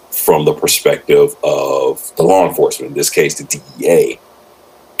lords from the perspective of the law enforcement, in this case, the DEA.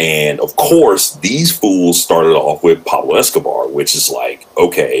 And of course, these fools started off with Pablo Escobar, which is like,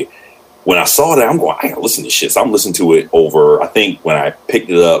 okay, when I saw that, I'm going, I gotta listen to this shit. So I'm listening to it over, I think when I picked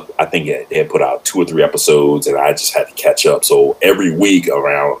it up, I think they had put out 2 or 3 episodes and I just had to catch up. So every week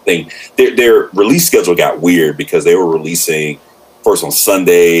around, I think their release schedule got weird because they were releasing first on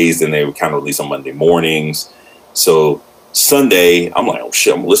Sundays, then they would kind of release on Monday mornings. So Sunday, I'm like, oh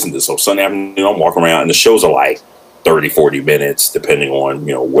shit, I'm listening to this. So Sunday afternoon, I'm walking around and the shows are like 30, 40 minutes, depending on,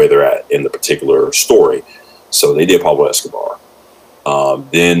 where they're at in the particular story. So they did Pablo Escobar.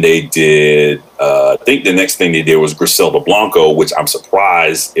 Then they did, I think the next thing they did was Griselda Blanco, which I'm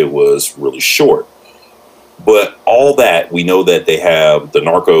surprised it was really short. But all that, we know that they have the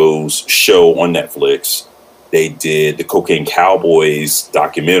Narcos show on Netflix. They did the Cocaine Cowboys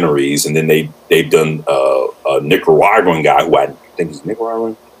documentaries, and then they've done a Nicaraguan guy who I think is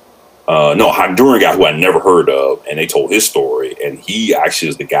Nicaraguan. no, Honduran guy who I never heard of, and they told his story, and he actually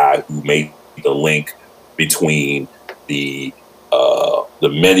is the guy who made the link between the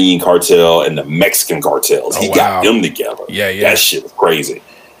Medellin cartel and the Mexican cartels. He got them together. Yeah. That shit was crazy.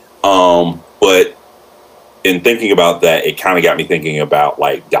 But in thinking about that, it kind of got me thinking about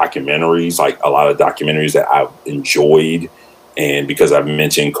like documentaries, like a lot of documentaries that I've enjoyed. And because I've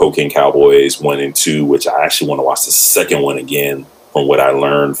mentioned Cocaine Cowboys 1 and 2, which I actually want to watch the second one again from what I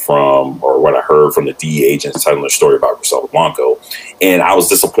learned from, or what I heard from the DEA agents telling their story about Griselda Blanco. And I was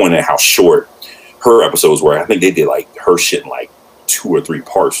disappointed at how short her episodes were. I think they did like her shit in like 2 or 3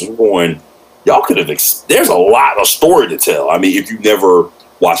 parts. I'm going, y'all could have, there's a lot of story to tell. I mean, if you never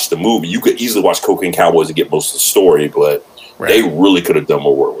watched the movie, you could easily watch Cocaine Cowboys and get most of the story, but they really could have done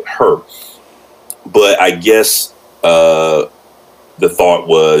more work with her. But I guess, the thought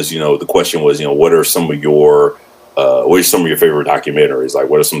was, the question was, what are some of your favorite documentaries? Like,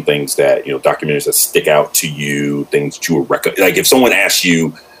 what are some things that, documentaries that stick out to you, things that you would recommend? Like, if someone asked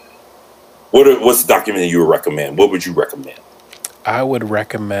you, what's the documentary you would recommend? What would you recommend? I would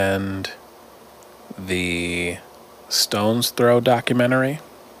recommend the Stones Throw documentary.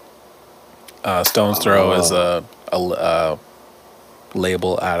 Stones Throw is a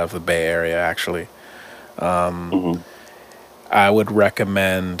label out of the Bay Area, actually. I would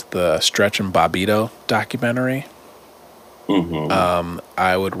recommend the Stretch and Bobbito documentary.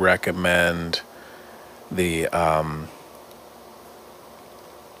 I would recommend the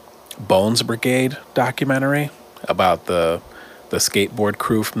Bones Brigade documentary about the skateboard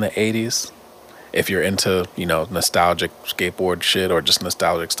crew from the 80s. If you're into, nostalgic skateboard shit or just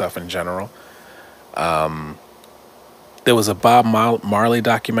nostalgic stuff in general. There was a Bob Marley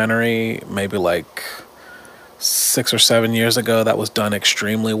documentary, maybe like 6 or 7 years ago, that was done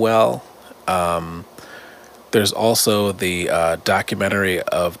extremely well. There's also the documentary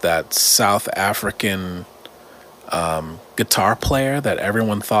of that South African guitar player that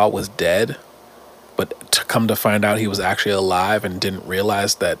everyone thought was dead, but to come to find out he was actually alive and didn't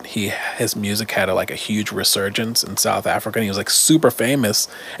realize that his music had a huge resurgence in South Africa. And he was like super famous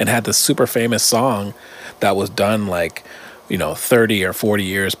and had this super famous song that was done 30 or 40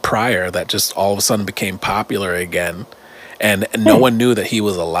 years prior that just all of a sudden became popular again, and no one knew that he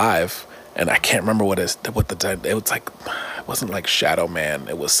was alive. And I can't remember it wasn't like Shadow Man.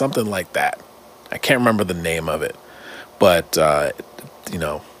 It was something like that. I can't remember the name of it, but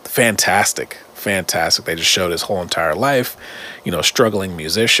fantastic. They just showed his whole entire life, struggling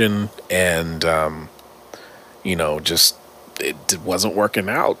musician, and just it wasn't working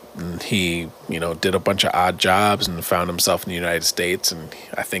out, and he did a bunch of odd jobs and found himself in the United States, and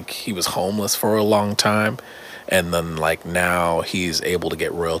I think he was homeless for a long time, and then now he's able to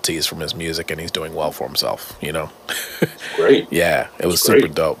get royalties from his music, and he's doing well for himself. Great. Yeah, it was super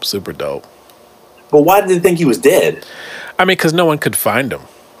dope. But why did they think he was dead? I mean, because no one could find him.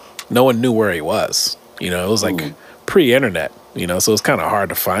 No one knew where he was. It was pre-internet. So it's kind of hard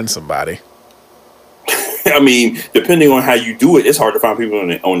to find somebody. I mean, depending on how you do it, it's hard to find people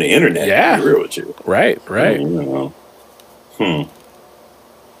on the internet. Yeah, to be real with you. Right.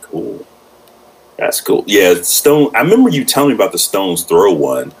 Cool. That's cool. Yeah, Stone. I remember you telling me about the Stones Throw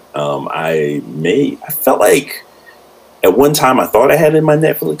one. I felt like at one time I thought I had it in my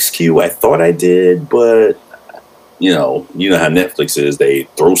Netflix queue. I thought I did, but you know how Netflix is. They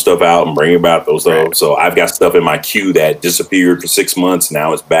throw stuff out and bring about those stuff. Right. So I've got stuff in my queue that disappeared for 6 months.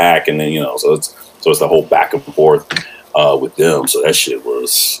 Now it's back, and then so it's the whole back and forth with them. So that shit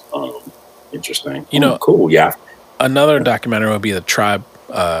was interesting. Cool. Yeah. Another documentary would be the Tribe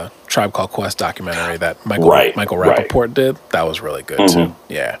Called Quest documentary that Michael Rappaport did. That was really good too.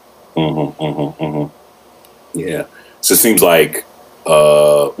 Yeah. Yeah. So it seems like,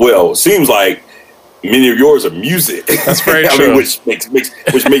 many of yours are music. That's very true. I mean, which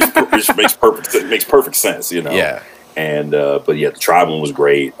makes perfect sense. Yeah. And but yeah, the Tribe one was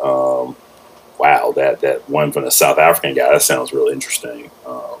great. Wow, that one from the South African guy, that sounds really interesting.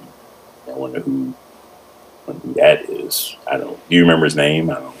 I wonder who that is. I don't. Do you remember his name?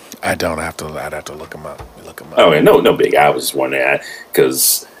 I don't. I'd have to look him up. Oh, yeah, no big. I was just wondering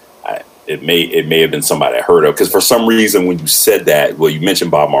because it may have been somebody I heard of. Because for some reason, when you said that, you mentioned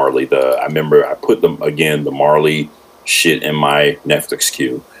Bob Marley. I remember I put the Marley shit in my Netflix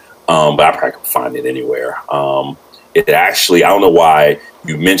queue, but I probably could find it anywhere. It actually, I don't know why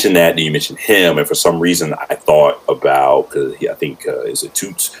you mentioned that, and you mentioned him, and for some reason I thought about, because I think is it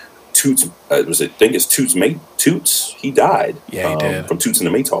Toots? I think it's Toots. He died. Yeah, he did from Toots and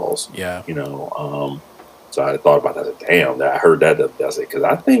the Maytals. Yeah, so I thought about that. Damn, I heard that. That's it, because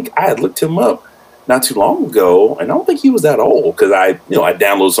I think I had looked him up not too long ago, and I don't think he was that old because I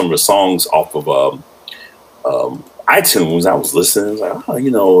downloaded some of the songs off of iTunes. I was listening,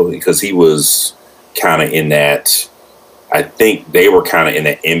 because he was kind of in that. I think they were kind of in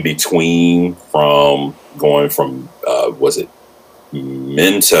the in between from going from was it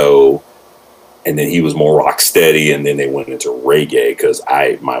Minto, and then he was more rock steady, and then they went into reggae because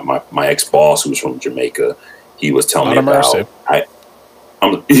my ex boss, who was from Jamaica, he was telling me about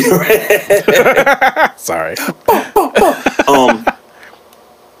I'm sorry.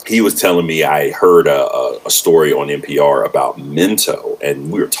 He was telling me I heard a story on NPR about Minto, and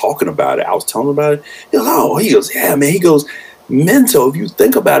we were talking about it. I was telling him about it. He goes, yeah, man. He goes, Minto, if you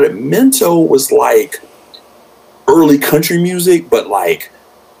think about it, Minto was like early country music, but like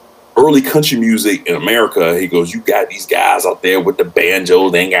early country music in America. He goes, you got these guys out there with the banjo,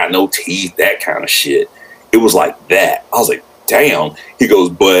 they ain't got no teeth, that kind of shit. It was like that. I was like, damn. He goes,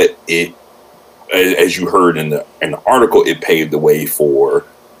 but it, as you heard in the article, it paved the way for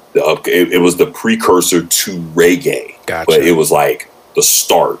it was the precursor to reggae. Gotcha. But it was like the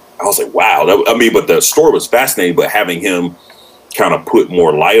start. I was like, wow. But the story was fascinating, but having him kind of put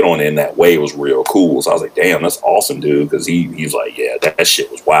more light on it in that way was real cool. So I was like, damn, that's awesome, dude. Because he's like, yeah, that shit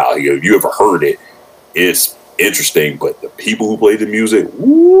was wild. He goes, if you ever heard it, it's interesting. But the people who played the music,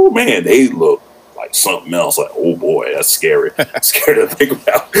 woo, man, they look like something else. Like, oh boy, that's scary. Scary to think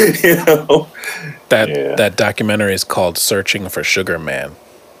about. That documentary is called Searching for Sugar Man.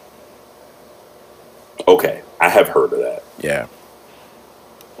 Okay, I have heard of that. Yeah.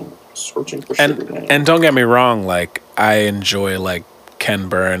 Searching for Sugar Man. And don't get me wrong, like I enjoy like Ken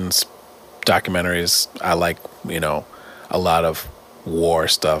Burns documentaries. I like, a lot of war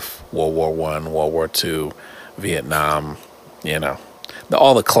stuff, World War I, World War II, Vietnam,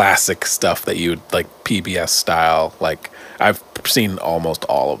 all the classic stuff that you like, PBS style. Like I've seen almost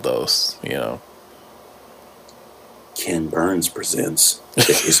all of those, Ken Burns presents The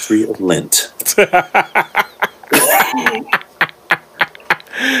History of Lent.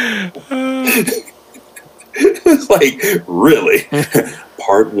 It's like, really?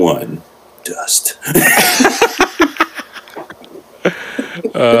 Part 1, dust.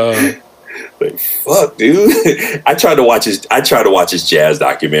 Like, fuck, dude. I tried to watch his jazz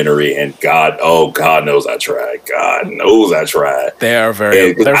documentary, and God knows I tried. God knows I tried. They're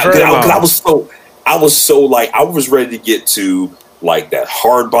very long. I was ready to get to like that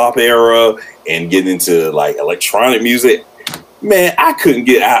hard bop era and get into like electronic music. Man, I couldn't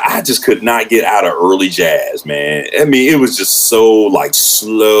get out. I just could not get out of early jazz, man. I mean, it was just so like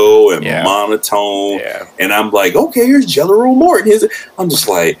slow and monotone. Yeah. And I'm like, okay, here's Jelly Roll Morton. I'm just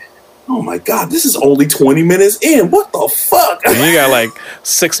like, oh my God, this is only 20 minutes in. What the fuck? And you got like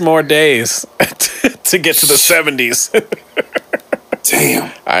 6 more days to get to the 70s.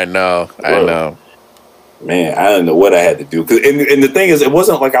 Damn. I know. Man, I don't know what I had to do. And the thing is, it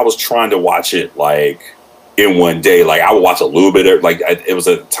wasn't like I was trying to watch it like in one day. Like I would watch a little bit. It was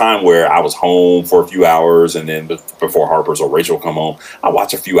a time where I was home for a few hours, and then before Harper's or Rachel come home, I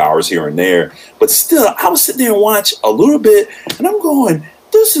watch a few hours here and there. But still, I was sitting there and watch a little bit, and I'm going,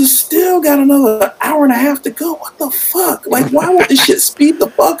 this is still got another hour and a half to go. What the fuck? Like, why won't this shit speed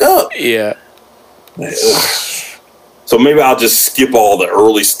the fuck up? Yeah. Like, so maybe I'll just skip all the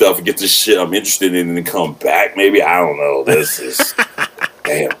early stuff and get the shit I'm interested in and then come back. Maybe, I don't know. This is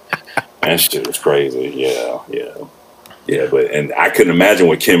damn. That shit was crazy. Yeah. And I couldn't imagine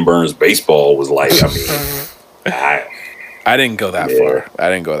what Ken Burns' baseball was like. I mean, I didn't go that far.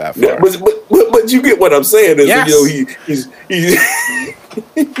 Yeah, but you get what I'm saying. Is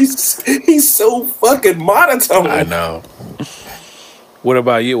yes. He's so fucking monotone. I know. What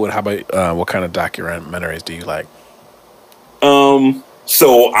about you? What kind of documentaries do you like?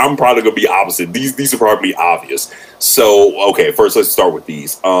 So I'm probably gonna be opposite. These are probably obvious. So okay, first let's start with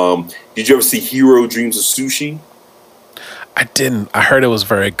these. Did you ever see Hero Dreams of Sushi? I didn't. I heard it was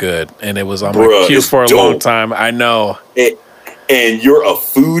very good, and it was on my queue for a long time. I know. And you're a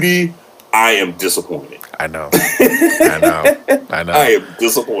foodie. I am disappointed. I know. I am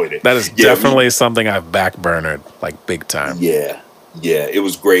disappointed. That is definitely something I've backburnered, like big time. Yeah, it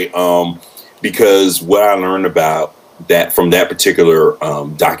was great. Because what I learned about that from that particular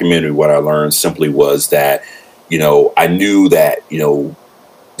documentary, what I learned simply was that, I knew that,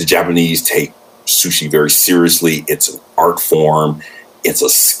 the Japanese take sushi very seriously. It's an art form. It's a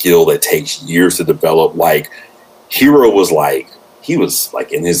skill that takes years to develop. Like Hiro was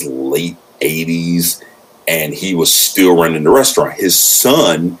in his late 80s and he was still running the restaurant. His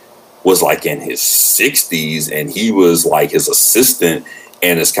son was like in his 60s and he was like his assistant.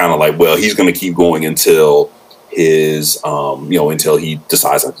 And it's kind of like, well, he's going to keep going until until he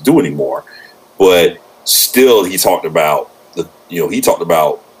decides not to do it anymore. but still he talked about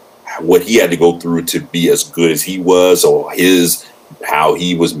what he had to go through to be as good as he was, or how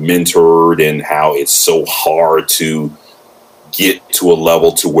he was mentored, and how it's so hard to get to a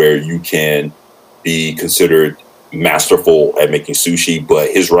level to where you can be considered masterful at making sushi. But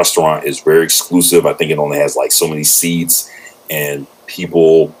his restaurant is very exclusive. I think it only has like so many seats, and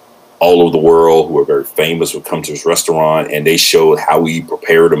people all over the world who are very famous would come to his restaurant, and they showed how he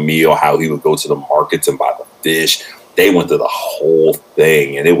prepared a meal, how he would go to the markets and buy the fish. They went through the whole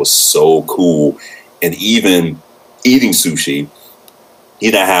thing, and it was so cool. And even eating sushi,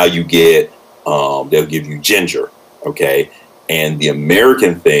 you know how you get, they'll give you ginger, okay? And the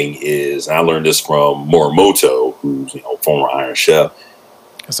American thing is, and I learned this from Morimoto, who's, former Iron Chef.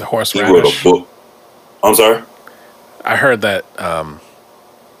 It's a horseradish. He wrote a book. I'm sorry? I heard that.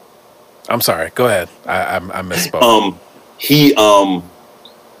 I'm sorry. Go ahead. I misspoke.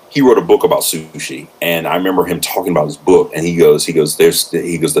 He wrote a book about sushi, and I remember him talking about his book. And he goes,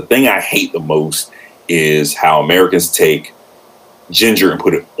 the thing I hate the most is how Americans take ginger and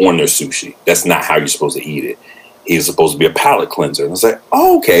put it on their sushi. That's not how you're supposed to eat it. It's supposed to be a palate cleanser. And I was like,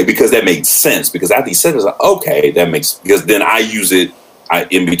 oh, okay, because that made sense. Because after he said it, I was like, okay, that makes, because then I use it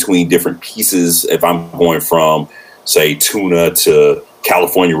in between different pieces. If I'm going from, say, tuna to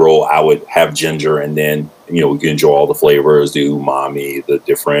California roll, I would have ginger, and then we can enjoy all the flavors, the umami, the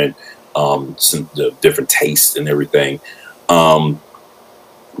different tastes and everything.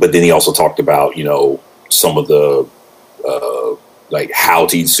 But then he also talked about some of the like how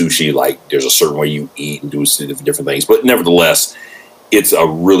to eat sushi. Like there's a certain way you eat and do different things. But nevertheless, it's a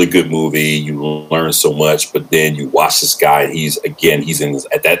really good movie. You learn so much. But then you watch this guy, and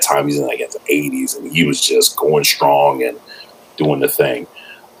at that time he's in like his 80s, and he was just going strong and doing the thing.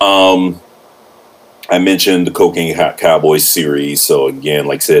 I mentioned the Cocaine Cowboy series. So again,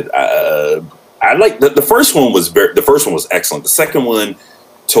 like I said, I like the first one was excellent. The second one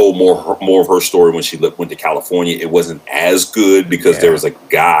told more of her story when she went to California. It wasn't as good because there was a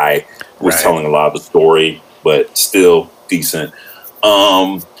guy who was telling a lot of the story, but still decent.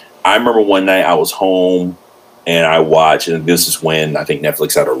 I remember one night I was home and I watched, and this is when I think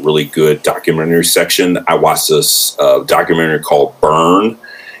Netflix had a really good documentary section. I watched this documentary called Burn.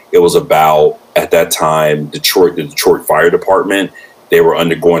 It was about, at that time, the Detroit Fire Department. They were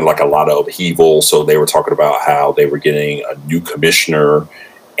undergoing like a lot of upheaval. So they were talking about how they were getting a new commissioner,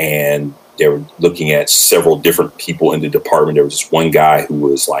 and they were looking at several different people in the department. There was this one guy who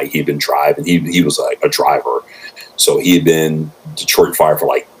was like, he'd been driving. He was like a driver. So he had been Detroit Fire for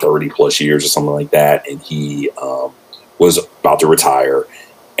like 30 plus years or something like that. And he was about to retire.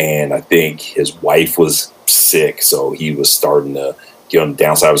 And I think his wife was sick. So he was starting to get on the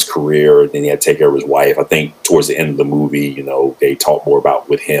downside of his career. And then he had to take care of his wife. I think towards the end of the movie, they talked more about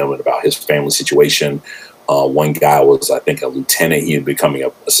with him and about his family situation. One guy was, I think, a lieutenant. He had becoming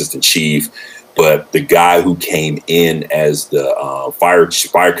an assistant chief. But the guy who came in as the fire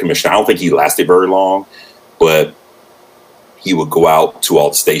commissioner, I don't think he lasted very long. But he would go out to all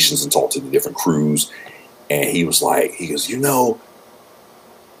the stations and talk to the different crews. And he goes,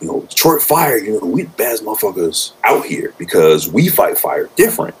 Detroit Fire, we the best motherfuckers out here because we fight fire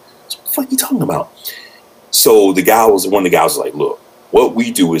different. So what the fuck are you talking about? So one of the guys was like, look, what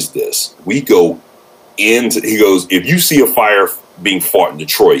we do is this. We go he goes, if you see a fire being fought in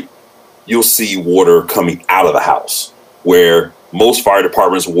Detroit, you'll see water coming out of the house, where most fire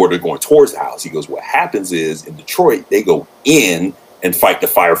departments, water going towards the house. He goes, what happens is in Detroit, they go in and fight the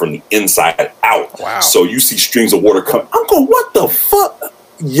fire from the inside out. Wow. So you see streams of water come. I'm going, what the fuck?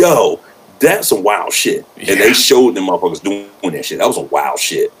 Yo, that's some wild shit. Yeah. And they showed them motherfuckers doing that shit. That was some wild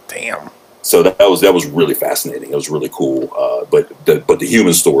shit. Damn. So that was really fascinating. It was really cool. But the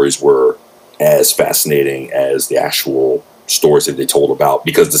human stories were as fascinating as the actual stories that they told about,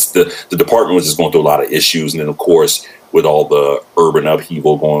 because the department was just going through a lot of issues. And then, of course, with all the urban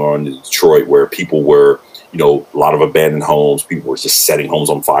upheaval going on in Detroit, where people were, a lot of abandoned homes, people were just setting homes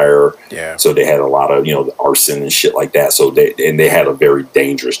on fire. Yeah. So they had a lot of, the arson and shit like that. So they had a very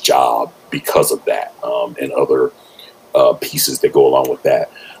dangerous job because of that, and other pieces that go along with that.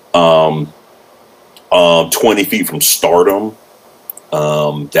 20 Feet from Stardom.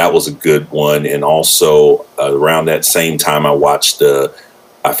 That was a good one. And also around that same time, I watched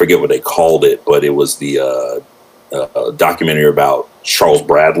I forget what they called it, but it was the documentary about Charles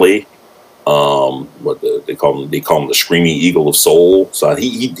Bradley. They call him the Screaming Eagle of Soul. So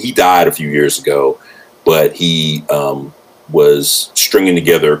he died a few years ago, but he was stringing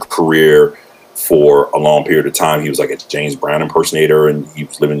together a career for a long period of time. He was like a James Brown impersonator, and he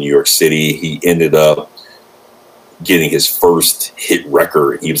was living in New York City. He ended up getting his first hit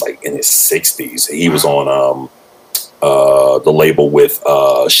record. He was like in his 60s. He was on the label with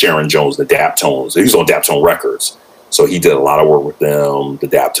Sharon Jones, the Daptones. He was on Daptone Records. So he did a lot of work with them, the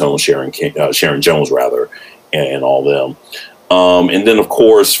Daptones, Sharon Jones rather, and all them. And then, of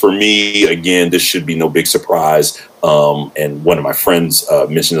course, for me, again, this should be no big surprise. And one of my friends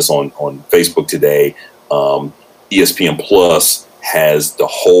mentioned this on Facebook today. ESPN Plus has the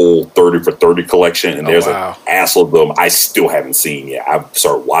whole 30 for 30 collection, and there's an ass of them I still haven't seen yet. I've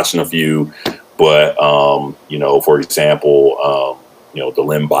started watching a few, but for example, the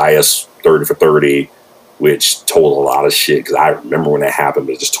Len Bias 30 for 30, which told a lot of shit, because I remember when that happened,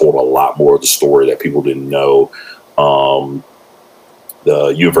 but it just told a lot more of the story that people didn't know. The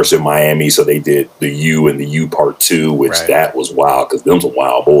University of Miami, so they did the U and the U Part 2, which that was wild, because them some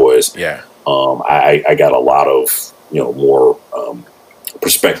wild boys. Yeah. I got a lot of more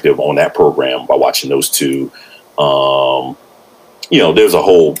perspective on that program by watching those two. There's a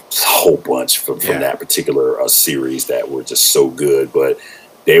whole bunch from that particular series that were just so good, but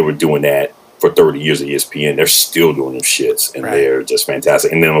they were doing that for 30 years at ESPN. They're still doing them shits, and they're just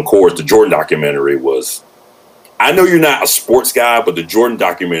fantastic. And then, of course, the Jordan documentary was, I know you're not a sports guy, but the Jordan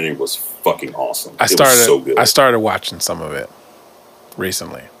documentary was fucking awesome. It was so good. I started watching some of it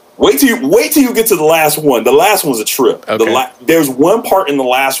recently. Wait till you get to the last one. The last one's a trip. Okay. There's one part in the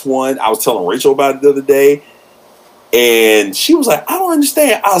last one, I was telling Rachel about it the other day, and she was like, I don't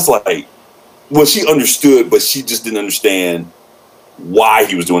understand. I was like, well, she understood, but she just didn't understand why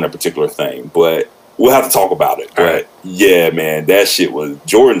he was doing that particular thing. But we'll have to talk about it. But yeah, man, that shit was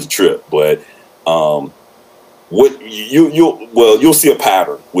Jordan's a trip. But you'll see a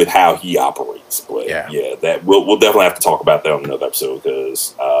pattern with how he operates. But yeah, that we'll definitely have to talk about that on another episode,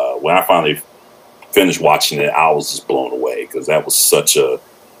 because when I finally finished watching it, I was just blown away, because that was such a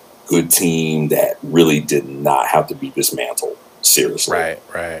good team that really did not have to be dismantled. Seriously.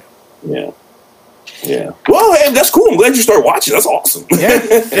 Right. Yeah. Well, hey, that's cool. I'm glad you started watching. That's awesome.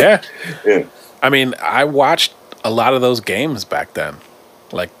 Yeah. I mean, I watched a lot of those games back then.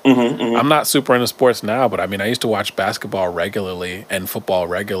 Like, I'm not super into sports now, but I mean, I used to watch basketball regularly and football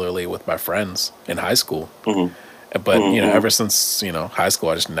regularly with my friends in high school. But, ever since, high school,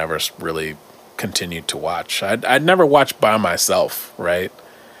 I just never really continued to watch. I'd never watched by myself, right?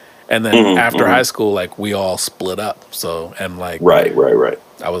 And then after high school, like, we all split up. So, and like, right.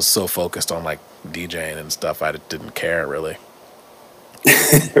 I was so focused on like DJing and stuff, I didn't care really.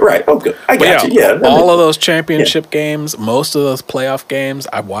 Right. Okay. I got you. Yeah. All of those championship games, most of those playoff games,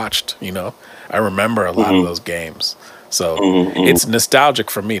 I watched. I remember a lot of those games, so it's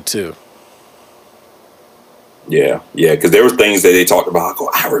nostalgic for me too. Yeah. Because there were things that they talked about. I go,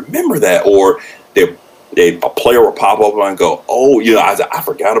 I remember that, or a player would pop up and go, oh, I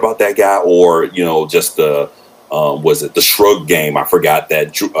forgot about that guy, or just the was it the Shrug game? I forgot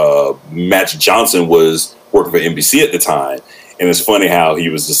that Magic Johnson was working for NBC at the time. And it's funny how he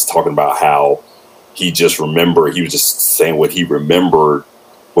was just talking about how he was just saying what he remembered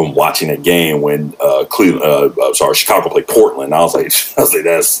when watching a game when Chicago played Portland. I was like,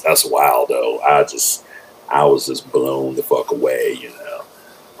 that's wild though. I was just blown the fuck away,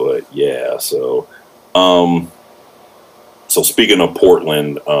 But yeah, so speaking of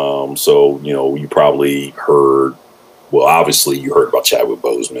Portland, you probably heard, well, obviously you heard about Chadwick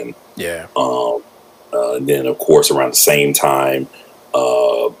Boseman. Yeah. And then, of course, around the same time,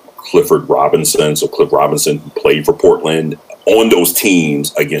 Cliff Robinson, who played for Portland on those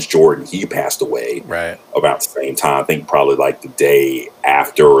teams against Jordan, he passed away about the same time. I think probably like the day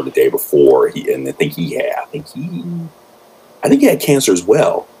after or the day before. I think he had cancer as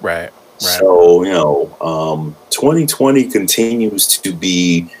well. Right. So 2020 continues to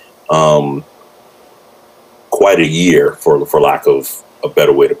be quite a year, for lack of a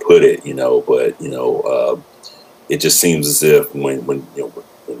better way to put it, but it just seems as if when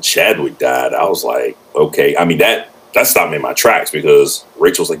Chadwick died, I was like, okay. I mean, that stopped me in my tracks, because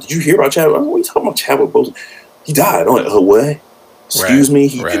Rachel's like, did you hear about Chadwick? What are you talking about, Chadwick Boseman? He died. I'm like, what? Excuse me?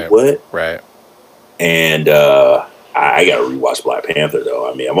 He did what? Right. And I got to rewatch Black Panther,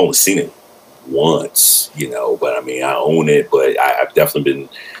 though. I mean, I've only seen it once, but I mean, I own it, but I've definitely been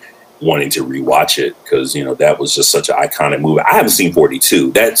wanting to rewatch it, because that was just such an iconic movie. I haven't seen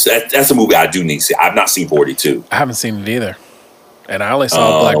 42. That's a movie I do need to see. I've not seen 42. I haven't seen it either, and I only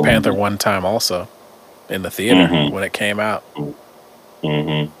saw Black Panther one time, also in the theater when it came out.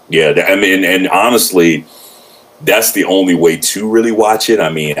 Yeah, I mean, and honestly, that's the only way to really watch it. I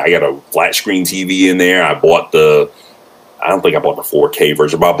mean, I got a flat screen TV in there. I don't think I bought the 4K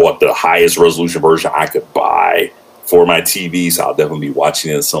version, but I bought the highest resolution version I could buy for my TV, so I'll definitely be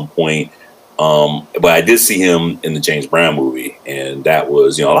watching it at some point. But I did see him in the James Brown movie, and that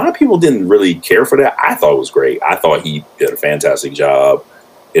was, a lot of people didn't really care for that. I thought it was great. I thought he did a fantastic job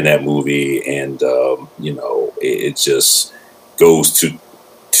in that movie, and it just goes to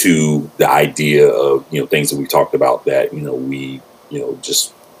the idea of things that we've talked about, that we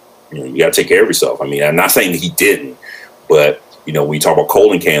just you got to take care of yourself. I mean, I'm not saying that he didn't, but when you talk about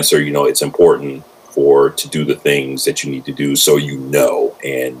colon cancer, it's important to do the things that you need to do, so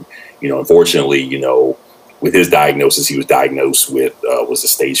and unfortunately, with his diagnosis, he was diagnosed with was a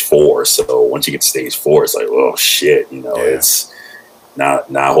stage 4. So once you get to stage 4, it's like, oh shit, it's not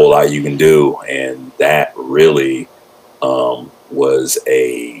a whole lot you can do, and that really was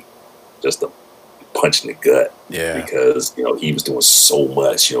just a punch in the gut. Yeah, because he was doing so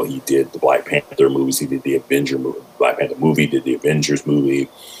much. He did the Black Panther movies, he did the Black Panther movie, did the Avengers movie.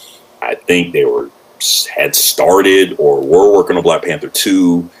 I think they had started or were working on Black Panther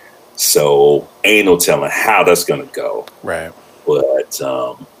 2. So ain't no telling how that's gonna go. Right. But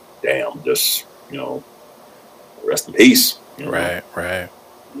damn, just rest in peace. Right.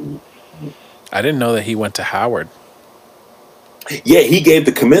 Mm-hmm. I didn't know that he went to Howard. Yeah, he gave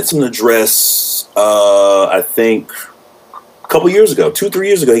the commencement address. I think a couple years ago, 2-3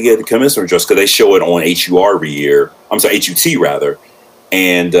 years ago, he gave the commencement address because they show it on HUR every year. I'm sorry, HUT rather.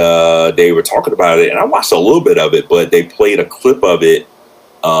 And they were talking about it, and I watched a little bit of it, but they played a clip of it.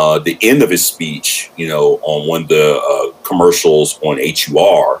 The end of his speech, on one of the commercials on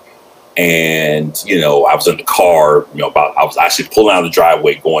HUR, and I was in the car, I was actually pulling out of the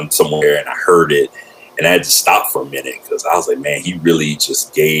driveway going somewhere, and I heard it, and I had to stop for a minute because I was like, man, he really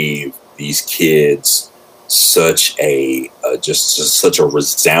just gave these kids such a just such a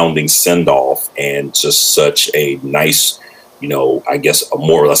resounding send off, and just such a nice, I guess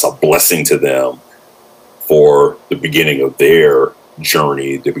more or less a blessing to them for the beginning of their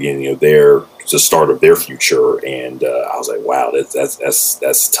journey, the beginning of the start of their future. And I was like, wow,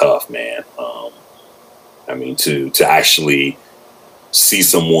 that's tough, man. I mean, to actually see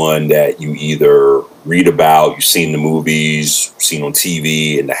someone that you either read about, you've seen the movies, seen on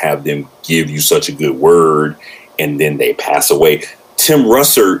TV, and to have them give you such a good word, and then they pass away. Tim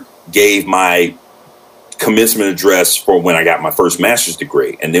Russert gave my commencement address for when I got my first master's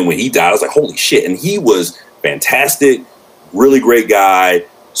degree, and then when he died, I was like, holy shit. And he was fantastic, really great guy,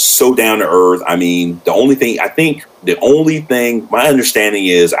 so down to earth. I mean, my understanding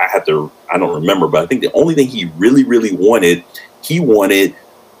is, I don't remember, but I think the only thing he really, really wanted, he wanted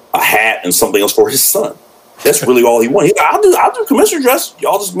a hat and something else for his son. That's really all he wanted. I'll do commencement address.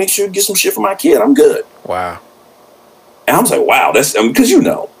 Y'all just make sure you get some shit for my kid. I'm good. Wow. And I was like, wow, that's, because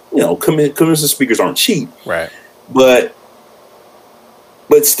commencement speakers aren't cheap. Right. But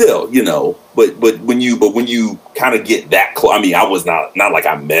still, but when you kind of get that close, I mean, I was not like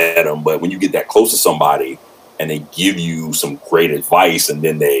I met him, but when you get that close to somebody and they give you some great advice, and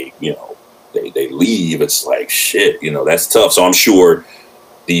then they leave, it's like, shit, that's tough. So I'm sure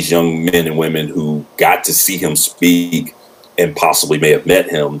these young men and women who got to see him speak and possibly may have met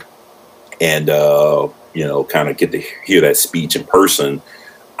him and, kind of get to hear that speech in person,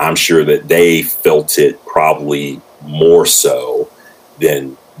 I'm sure that they felt it probably more so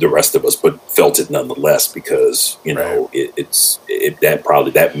than the rest of us, but felt it nonetheless, because right.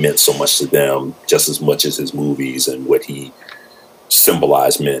 that meant so much to them, just as much as his movies and what he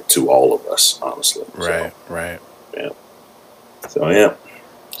symbolized meant to all of us, honestly. Right. Yeah. So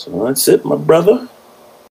that's it, my brother.